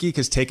 SeatGeek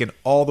has taken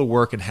all the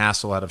work and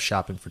hassle out of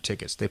shopping for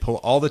tickets. They pull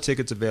all the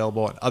tickets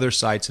available on other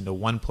sites into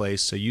one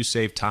place so you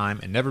save time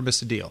and never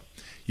miss a deal.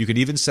 You can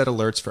even set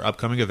alerts for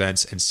upcoming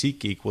events, and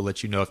SeatGeek will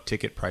let you know if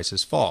ticket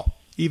prices fall.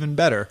 Even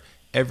better,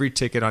 every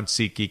ticket on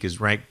SeatGeek is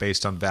ranked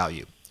based on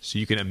value, so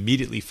you can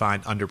immediately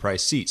find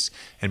underpriced seats.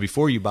 And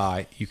before you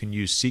buy, you can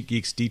use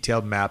SeatGeek's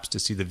detailed maps to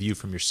see the view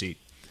from your seat.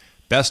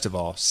 Best of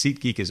all,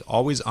 SeatGeek is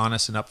always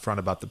honest and upfront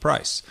about the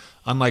price.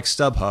 Unlike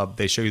StubHub,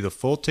 they show you the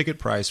full ticket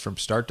price from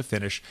start to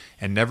finish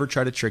and never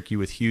try to trick you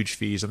with huge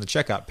fees on the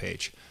checkout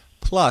page.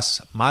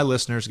 Plus, my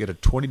listeners get a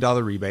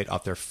 $20 rebate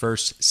off their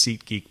first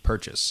SeatGeek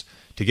purchase.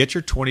 To get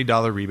your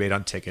 $20 rebate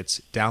on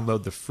tickets,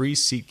 download the free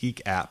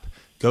SeatGeek app,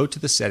 go to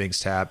the Settings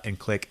tab, and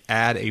click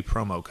Add a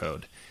Promo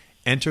Code.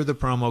 Enter the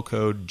promo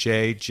code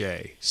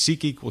JJ.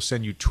 SeatGeek will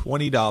send you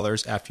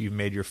 $20 after you've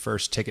made your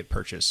first ticket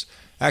purchase.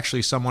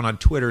 Actually, someone on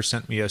Twitter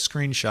sent me a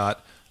screenshot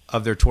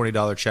of their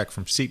 $20 check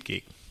from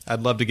SeatGeek.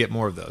 I'd love to get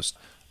more of those.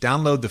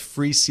 Download the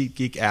free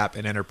SeatGeek app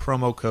and enter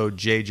promo code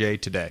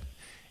JJ today.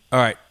 All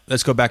right,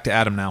 let's go back to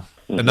Adam now.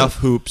 Mm-hmm. Enough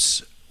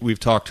hoops. We've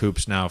talked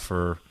hoops now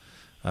for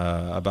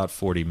about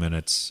 40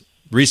 minutes.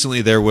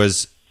 Recently, there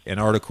was an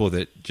article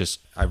that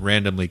just I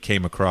randomly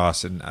came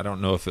across, and I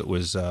don't know if it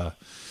was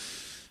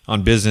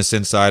on Business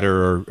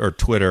Insider or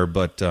Twitter,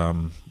 but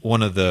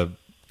one of the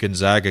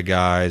Gonzaga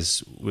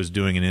guys was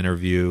doing an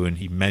interview, and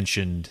he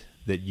mentioned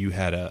that you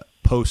had a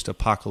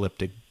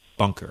post-apocalyptic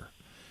bunker.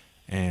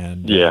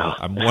 And yeah.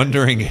 I'm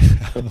wondering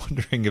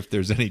if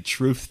there's any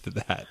truth to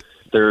that.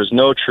 There is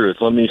no truth.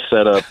 Let me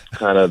set up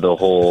kind of the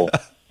whole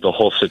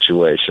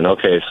situation.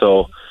 Okay,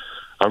 so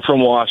I'm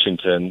from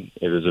Washington.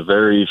 It is a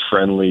very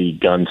friendly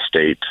gun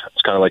state.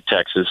 It's kind of like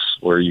Texas,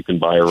 where you can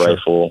buy a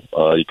rifle,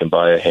 you can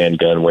buy a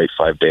handgun, wait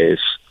 5 days.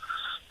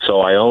 So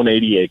I own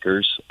 80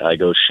 acres. I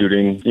go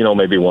shooting,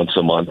 maybe once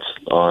a month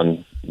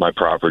on my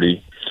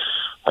property.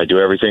 I do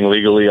everything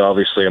legally.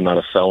 Obviously, I'm not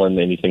a felon,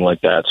 anything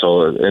like that.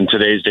 So in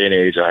today's day and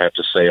age, I have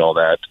to say all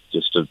that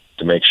just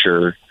to make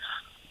sure.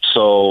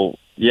 So,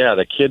 yeah,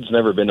 the kid's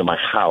never been to my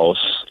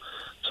house.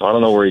 So I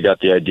don't know where he got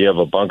the idea of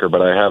a bunker,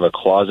 but I have a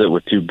closet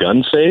with 2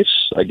 gun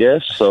safes, I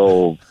guess.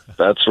 So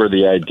that's where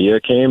the idea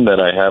came, that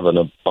I have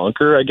a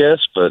bunker, I guess.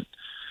 But,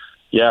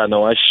 yeah,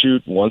 no, I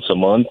shoot once a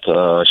month.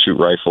 I shoot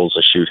rifles.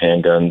 I shoot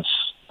handguns.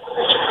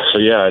 So,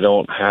 yeah,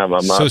 I'm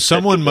not. So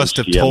someone must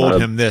have told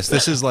him this.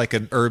 This is like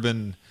an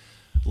urban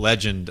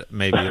legend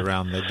maybe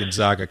around the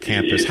Gonzaga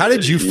campus. How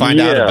did you find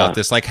out about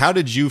this? Like, how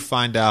did you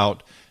find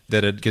out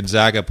that a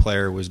Gonzaga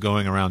player was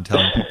going around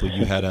telling people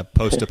you had a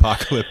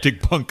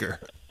post-apocalyptic bunker?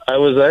 I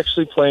was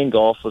actually playing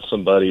golf with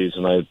some buddies,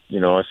 and I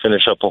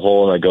finish up a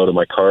hole, and I go to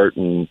my cart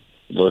and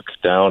look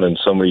down, and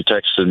somebody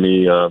texted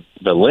me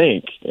the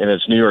link, and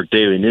it's New York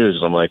Daily News.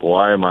 And I'm like,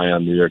 why am I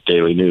on New York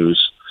Daily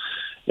News?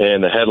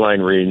 And the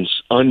headline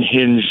reads,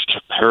 "Unhinged,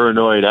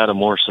 paranoid Adam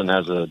Morrison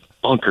has a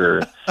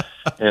bunker."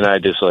 And I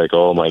just like,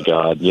 oh my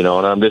God, and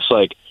I'm just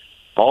like,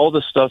 all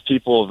the stuff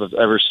people have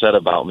ever said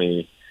about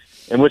me,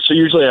 and which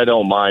usually I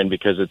don't mind,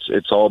 because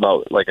it's all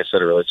about, like I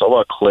said earlier, it's all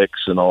about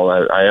clicks and all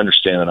that. I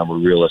understand that I'm a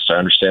realist. I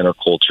understand our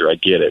culture. I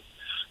get it.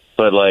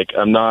 But like,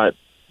 I'm not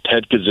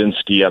Ted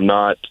Kaczynski. I'm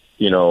not,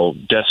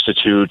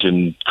 destitute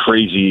and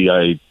crazy.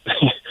 I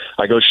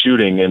go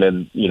shooting, and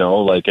then,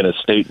 like in a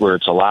state where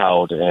it's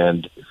allowed.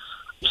 And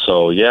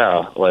so,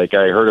 yeah, like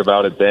I heard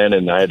about it then,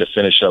 and I had to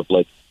finish up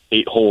like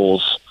 8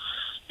 holes,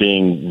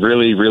 being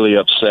really, really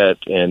upset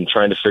and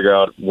trying to figure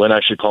out when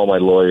I should call my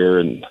lawyer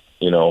and,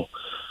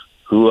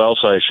 who else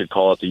I should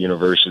call at the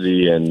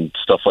university and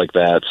stuff like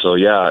that. So,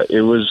 yeah,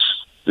 it was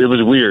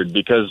weird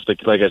because,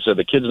 like I said,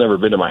 the kid's never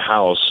been to my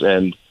house,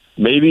 and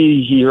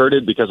maybe he heard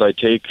it because I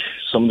take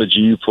some of the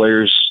GU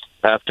players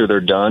after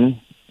they're done.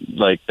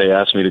 Like, they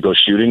ask me to go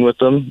shooting with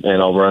them, and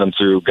I'll run them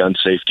through gun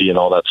safety and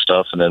all that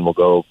stuff, and then we'll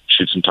go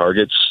shoot some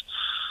targets.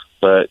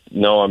 But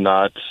no, I'm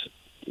not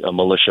a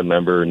militia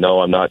member.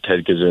 No, I'm not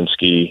Ted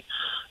Kaczynski.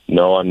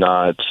 No, I'm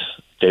not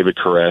David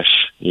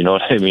Koresh. You know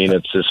what I mean?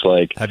 It's just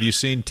like. Have you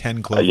seen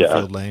 10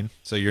 Cloverfield Lane?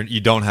 So you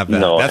don't have that.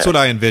 No, that's what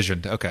I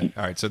envisioned. Okay,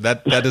 all right. So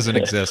that doesn't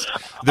exist.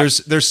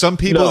 There's some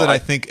people that I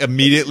think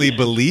immediately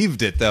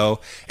believed it though,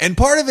 and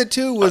part of it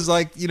too was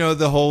like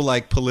the whole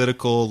like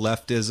political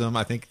leftism.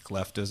 I think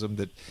leftism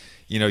that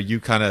you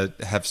kind of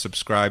have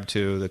subscribed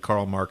to, the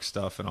Karl Marx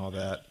stuff and all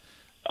that.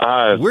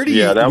 Where do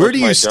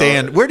you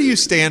stand? Where do you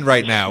stand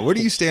right now? Where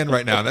do you stand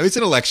right now? It's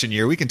an election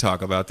year. We can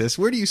talk about this.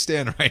 Where do you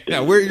stand right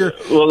now? Where are your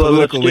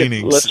political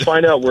leanings? Let's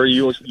find out where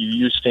you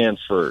stand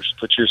first.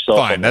 Put yourself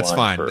on the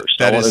line first.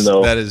 That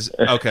is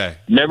okay.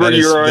 Remember,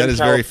 that is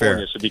very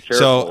fair. So be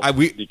careful.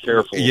 Be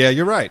careful. Yeah,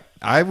 you're right.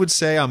 I would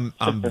say I'm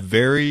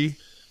very,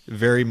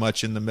 very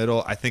much in the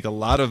middle. I think a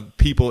lot of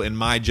people in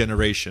my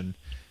generation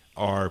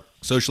are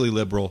socially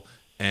liberal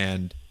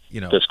and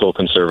fiscal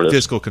conservatives.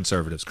 Fiscal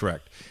conservatives,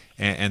 correct.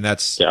 And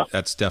that's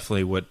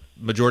definitely what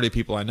majority of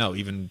people I know,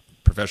 even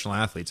professional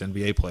athletes,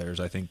 NBA players,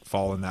 I think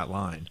fall in that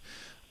line.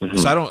 Mm-hmm.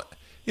 So I don't,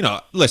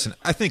 listen,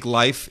 I think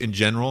life in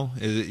general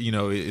is,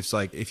 it's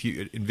like if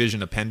you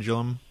envision a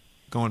pendulum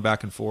going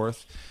back and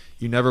forth,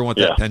 you never want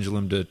that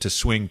pendulum to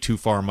swing too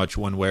far much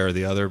one way or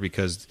the other,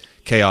 because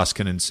chaos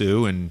can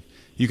ensue, and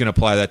you can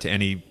apply that to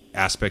any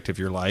aspect of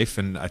your life.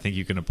 And I think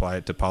you can apply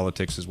it to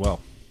politics as well.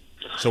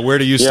 So where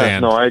do you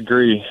stand? No, I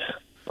agree.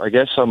 I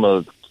guess I'm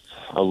a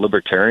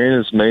libertarian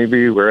is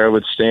maybe where I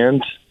would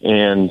stand.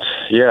 And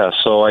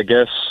so I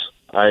guess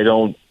I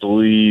don't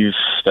believe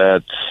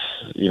that,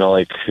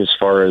 like as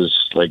far as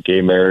like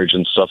gay marriage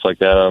and stuff like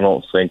that, I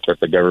don't think that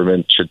the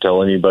government should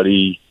tell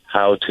anybody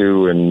how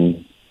to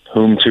and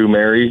whom to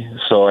marry.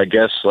 So I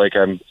guess I'm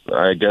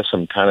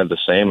kind of the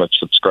same. I've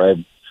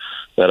subscribed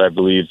that I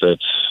believe that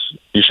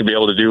you should be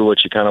able to do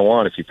what you kind of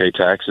want if you pay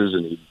taxes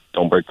and you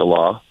don't break the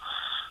law.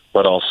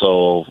 But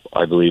also,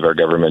 I believe our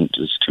government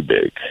is too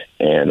big.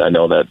 And I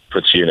know that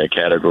puts you in a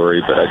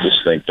category, but I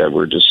just think that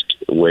we're just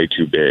way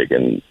too big.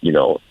 And,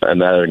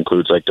 and that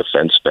includes like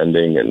defense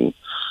spending and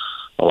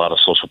a lot of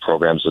social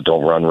programs that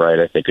don't run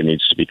right. I think it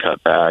needs to be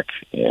cut back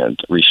and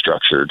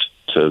restructured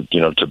to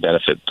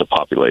benefit the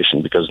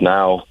population, because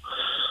now,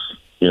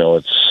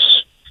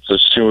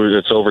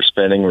 it's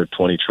overspending. We're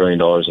 $20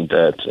 trillion in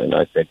debt. And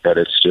I think that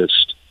it's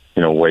just,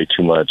 way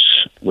too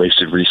much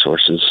wasted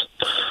resources.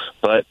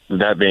 But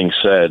that being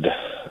said,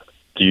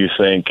 do you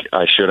think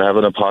I should have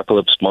an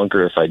apocalypse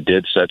bunker if I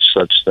did such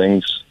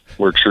things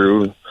were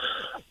true?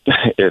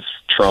 If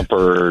Trump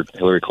or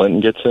Hillary Clinton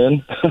gets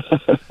in?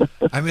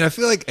 I mean, I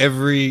feel like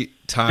every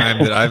time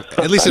that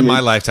at least in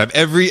my lifetime,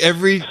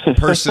 every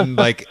person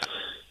like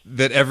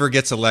that ever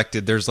gets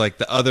elected, there's like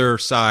the other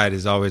side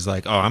is always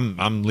like, oh,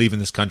 I'm leaving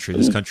this country.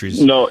 This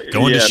country's going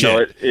to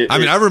shit.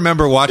 I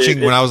remember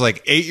watching when I was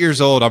like 8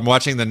 years old, I'm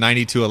watching the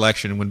 92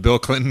 election when Bill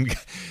Clinton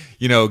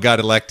got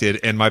elected,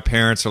 and my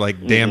parents are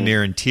like damn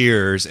near in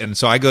tears. And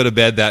so I go to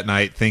bed that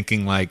night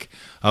thinking like,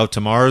 oh,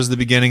 tomorrow's the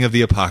beginning of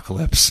the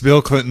apocalypse.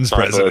 Bill Clinton's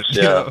president.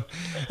 So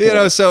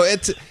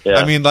it's,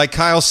 I mean, like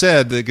Kyle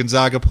said, the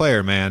Gonzaga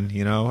player, man,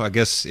 I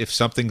guess if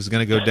something's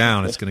going to go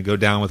down, it's going to go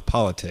down with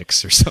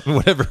politics or something,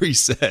 whatever he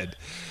said.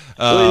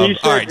 He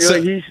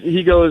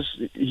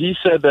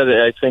said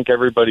that I think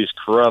everybody's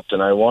corrupt,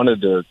 and I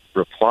wanted to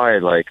reply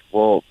like,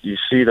 well, you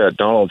see that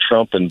Donald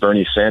Trump and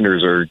Bernie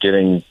Sanders are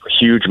getting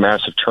huge,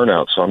 massive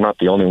turnout, so I'm not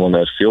the only one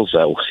that feels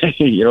that way.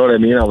 You know what I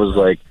mean? I was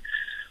like,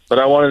 but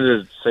I wanted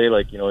to say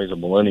like, he's a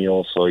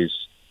millennial, so he's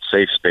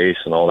safe space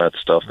and all that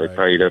stuff. Right.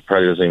 They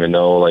probably doesn't even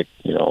know like,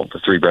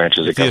 the three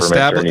branches of government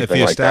or anything like that. If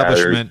the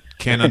establishment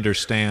can't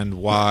understand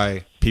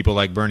why people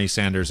like Bernie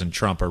Sanders and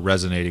Trump are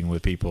resonating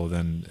with people,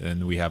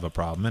 then we have a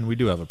problem, and we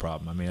do have a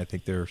problem. I mean, I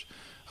think there's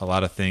a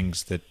lot of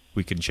things that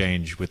we can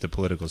change with the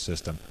political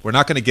system. We're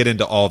not going to get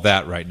into all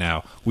that right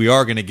now. We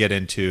are going to get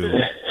into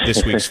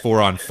this week's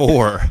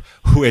 4-on-4,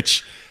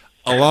 which,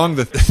 along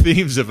the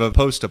themes of a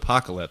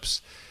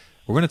post-apocalypse,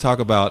 we're going to talk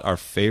about our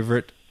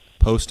favorite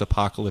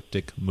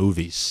post-apocalyptic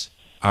movies.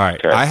 All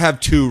right, okay. I have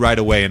two right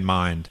away in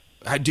mind.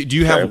 Do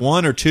you have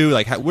one or two?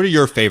 Like, what are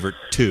your favorite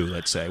two,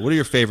 let's say? What are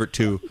your favorite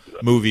two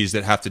movies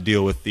that have to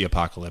deal with the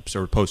apocalypse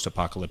or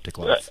post-apocalyptic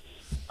life?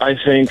 I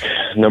think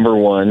number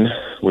one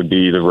would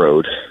be The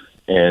Road,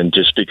 and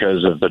just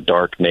because of the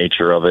dark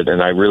nature of it.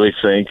 And I really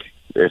think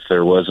if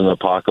there was an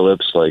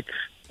apocalypse,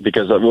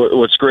 because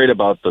what's great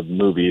about the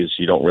movie is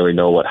you don't really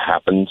know what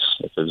happens.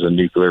 If there's a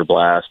nuclear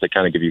blast, they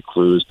kind of give you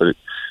clues, but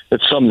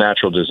it's some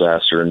natural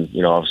disaster, and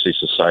obviously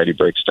society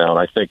breaks down.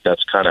 I think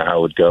that's kind of how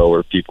it would go,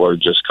 where people are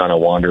just kind of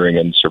wandering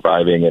and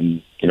surviving,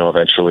 and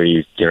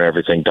eventually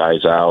everything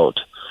dies out.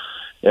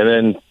 And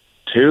then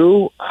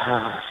two,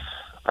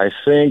 I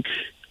think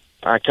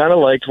I kind of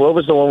liked, what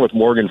was the one with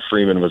Morgan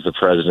Freeman was the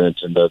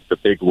president, and the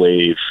big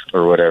wave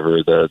or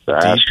whatever, the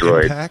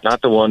asteroid. Impact?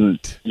 Not the one,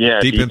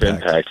 Deep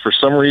Impact. For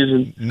some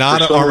reason.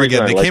 Not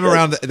Armageddon.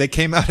 They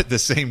came out at the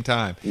same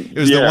time. It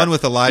was the one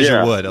with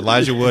Elijah Wood.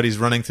 Elijah Wood, he's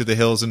running through the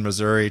hills in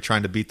Missouri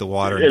trying to beat the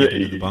water and get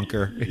into the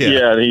bunker.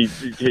 Yeah, and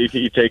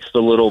he takes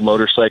the little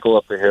motorcycle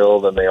up the hill,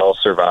 then they all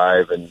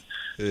survive, and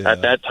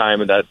at that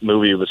time, that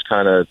movie was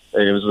kind of,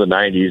 it was the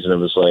 90s, and it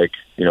was like,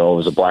 it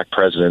was a black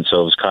president,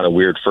 so it was kind of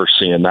weird first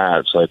seeing that.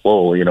 It's like,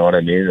 whoa, you know what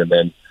I mean? And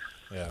then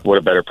what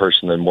a better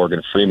person than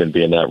Morgan Freeman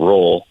being that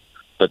role.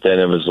 But then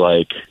it was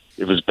like,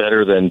 it was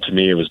better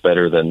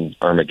than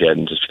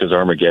Armageddon, just because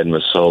Armageddon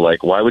was so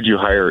like, why would you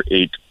hire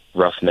 8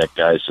 roughneck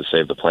guys to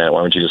save the planet?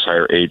 Why don't you just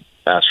hire 8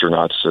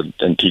 astronauts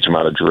and teach them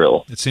how to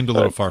drill? It seemed a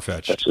little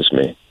far-fetched. That's just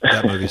me.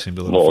 That movie seemed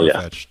a little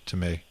far-fetched to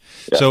me.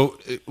 Yeah. So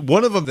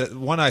one of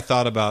them, one I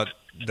thought about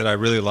that I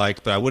really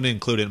liked, but I wouldn't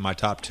include it in my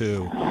top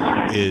 2,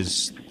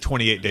 is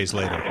 28 Days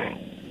Later.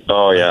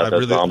 Oh, yeah,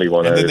 that zombie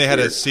one. And then they had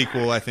a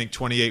sequel, I think,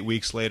 28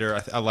 Weeks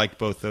Later. I liked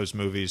both those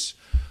movies.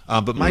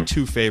 But my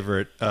 2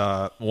 favorite,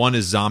 one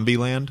is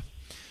Zombieland.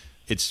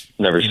 It's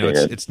never seen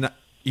it. It's not.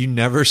 You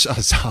never saw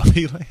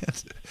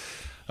Zombieland?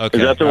 Okay.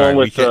 Is that the one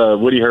with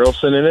Woody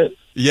Harrelson in it?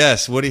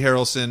 Yes, Woody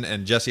Harrelson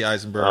and Jesse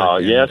Eisenberg. Oh,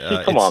 yeah.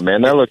 See, come on,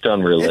 man. That looked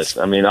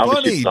unrealistic. I mean,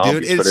 obviously funny,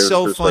 zombies, dude. It's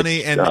so funny.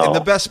 Like, and the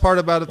best part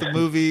about it, the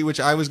movie, which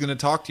I was going to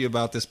talk to you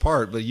about this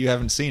part, but you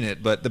haven't seen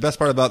it. But the best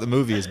part about the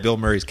movie is Bill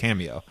Murray's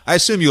cameo. I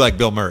assume you like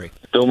Bill Murray.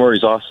 Bill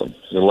Murray's awesome.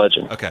 He's a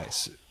legend. Okay.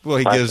 Well,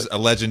 he gives a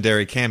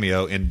legendary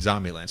cameo in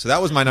Zombieland. So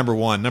that was my number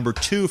 1. Number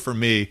 2 for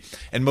me,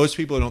 and most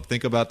people don't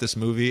think about this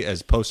movie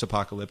as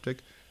post-apocalyptic,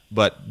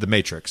 but The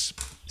Matrix.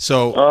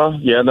 So,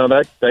 yeah, no,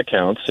 that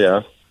counts.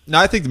 Yeah. No,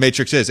 I think The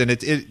Matrix is, and it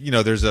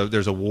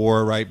there's a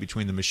war right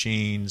between the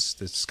machines.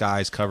 The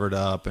sky's covered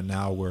up, and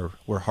now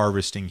we're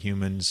harvesting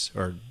humans,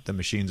 or the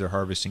machines are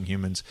harvesting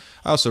humans.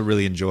 I also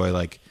really enjoy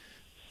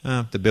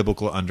the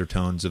biblical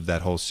undertones of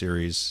that whole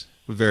series.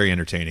 Very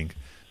entertaining.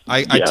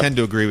 I tend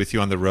to agree with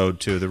you on The Road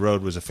too. The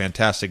Road was a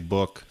fantastic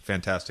book,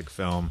 fantastic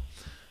film.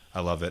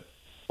 I love it.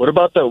 What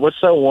about what's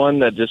that one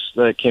that just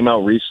came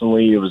out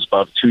recently? It was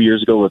about 2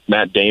 years ago with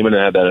Matt Damon,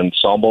 and had that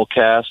ensemble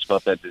cast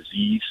about that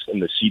disease,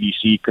 and the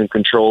CDC couldn't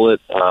control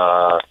it.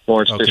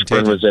 Lawrence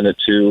Fishburne was in it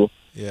too.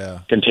 Yeah,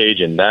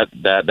 Contagion. That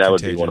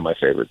would be one of my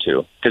favorite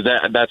too, because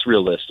that's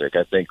realistic.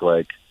 I think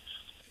I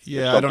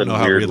don't know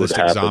how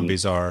realistic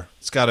zombies are.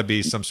 It's got to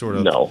be some sort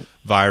of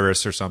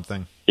virus or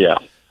something. Yeah.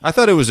 I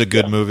thought it was a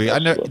good movie.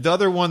 The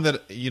other one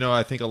that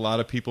I think a lot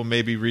of people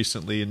maybe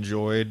recently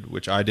enjoyed,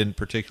 which I didn't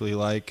particularly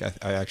like.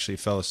 I actually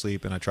fell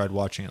asleep, and I tried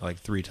watching it like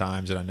 3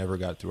 times, and I never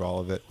got through all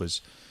of it.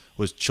 Was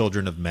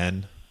Children of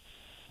Men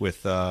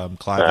with Clive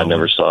Owen. I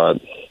never saw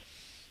it.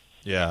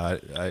 Yeah,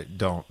 I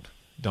don't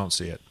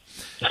see it.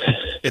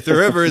 If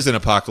there ever is an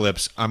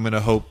apocalypse, I'm going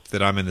to hope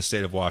that I'm in the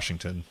state of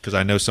Washington, because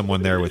I know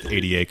someone there with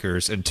 80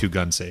 acres and 2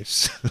 gun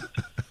safes.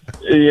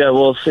 Yeah,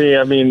 well, see,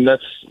 I mean,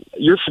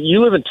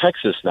 you live in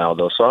Texas now,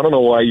 though, so I don't know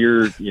why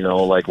you're,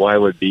 why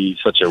it would be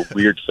such a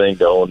weird thing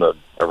to own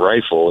a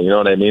rifle. You know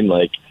what I mean?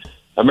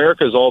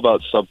 America is all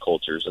about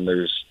subcultures, and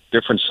there's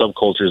different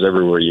subcultures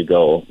everywhere you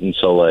go. And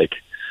so,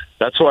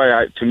 that's why,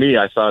 I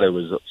thought it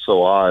was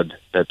so odd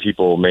that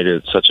people made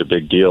it such a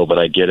big deal. But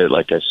I get it.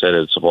 Like I said,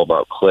 it's all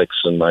about clicks,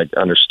 and I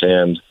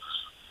understand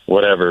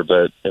whatever.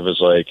 But it was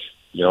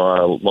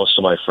most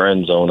of my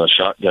friends own a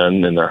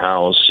shotgun in their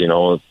house,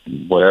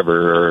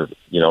 whatever, or,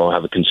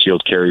 have a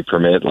concealed carry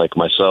permit like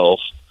myself,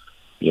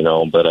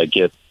 but I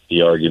get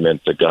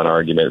the gun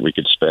argument. We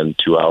could spend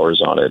 2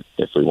 hours on it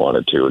if we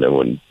wanted to, and it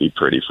wouldn't be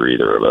pretty for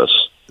either of us.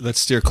 Let's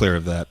steer clear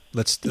of that.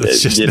 Let's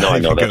just I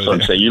know that's what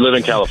I'm saying. You live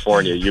in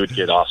California, you would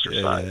get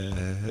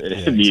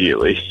ostracized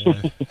immediately.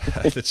 Exactly.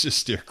 Let's just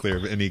steer clear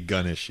of any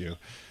gun issue.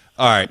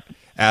 All right,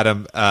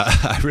 Adam,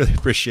 I really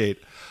appreciate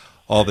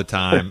all the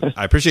time.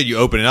 I appreciate you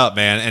opening up,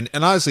 man.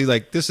 And honestly,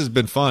 this has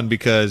been fun,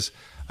 because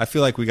I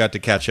feel like we got to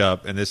catch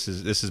up, and this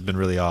has been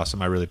really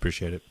awesome. I really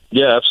appreciate it.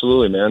 Yeah,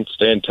 absolutely, man.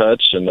 Stay in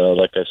touch, and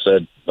like I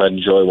said, I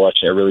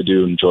really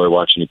do enjoy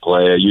watching you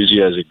play. I use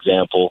you as an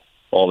example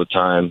all the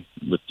time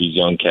with these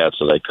young cats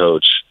that I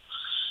coach,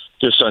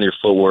 just on your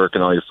footwork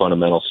and all your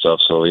fundamental stuff.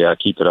 So yeah,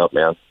 keep it up,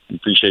 man.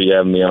 Appreciate you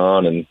having me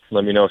on, and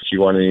let me know if you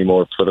want any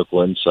more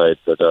political insight.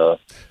 But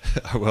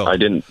I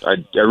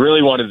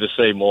really wanted to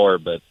say more,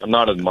 but I'm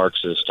not a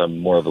Marxist. I'm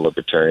more of a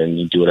libertarian.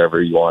 You do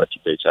whatever you want if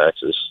you pay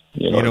taxes.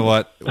 You know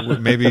what?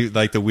 Maybe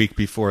the week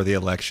before the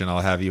election,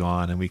 I'll have you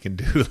on, and we can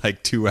do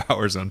 2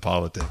 hours on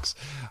politics.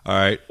 All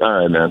right. All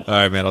right, man. All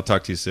right, man. I'll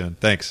talk to you soon.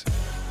 Thanks.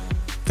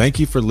 Thank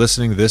you for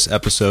listening to this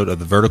episode of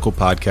the Vertical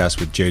Podcast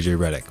with JJ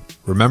Redick.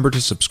 Remember to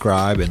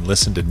subscribe and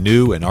listen to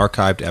new and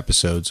archived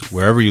episodes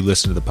wherever you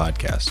listen to the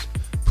podcast.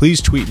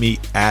 Please tweet me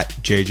at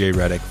JJ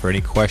Redick for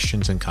any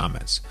questions and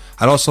comments.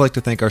 I'd also like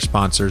to thank our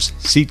sponsors,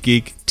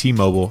 SeatGeek,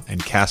 T-Mobile,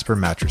 and Casper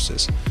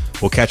Mattresses.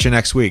 We'll catch you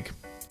next week.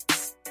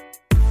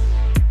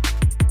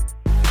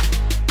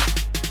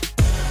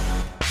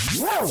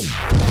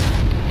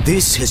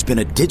 This has been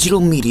a digital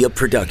media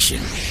production.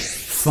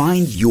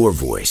 Find your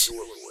voice.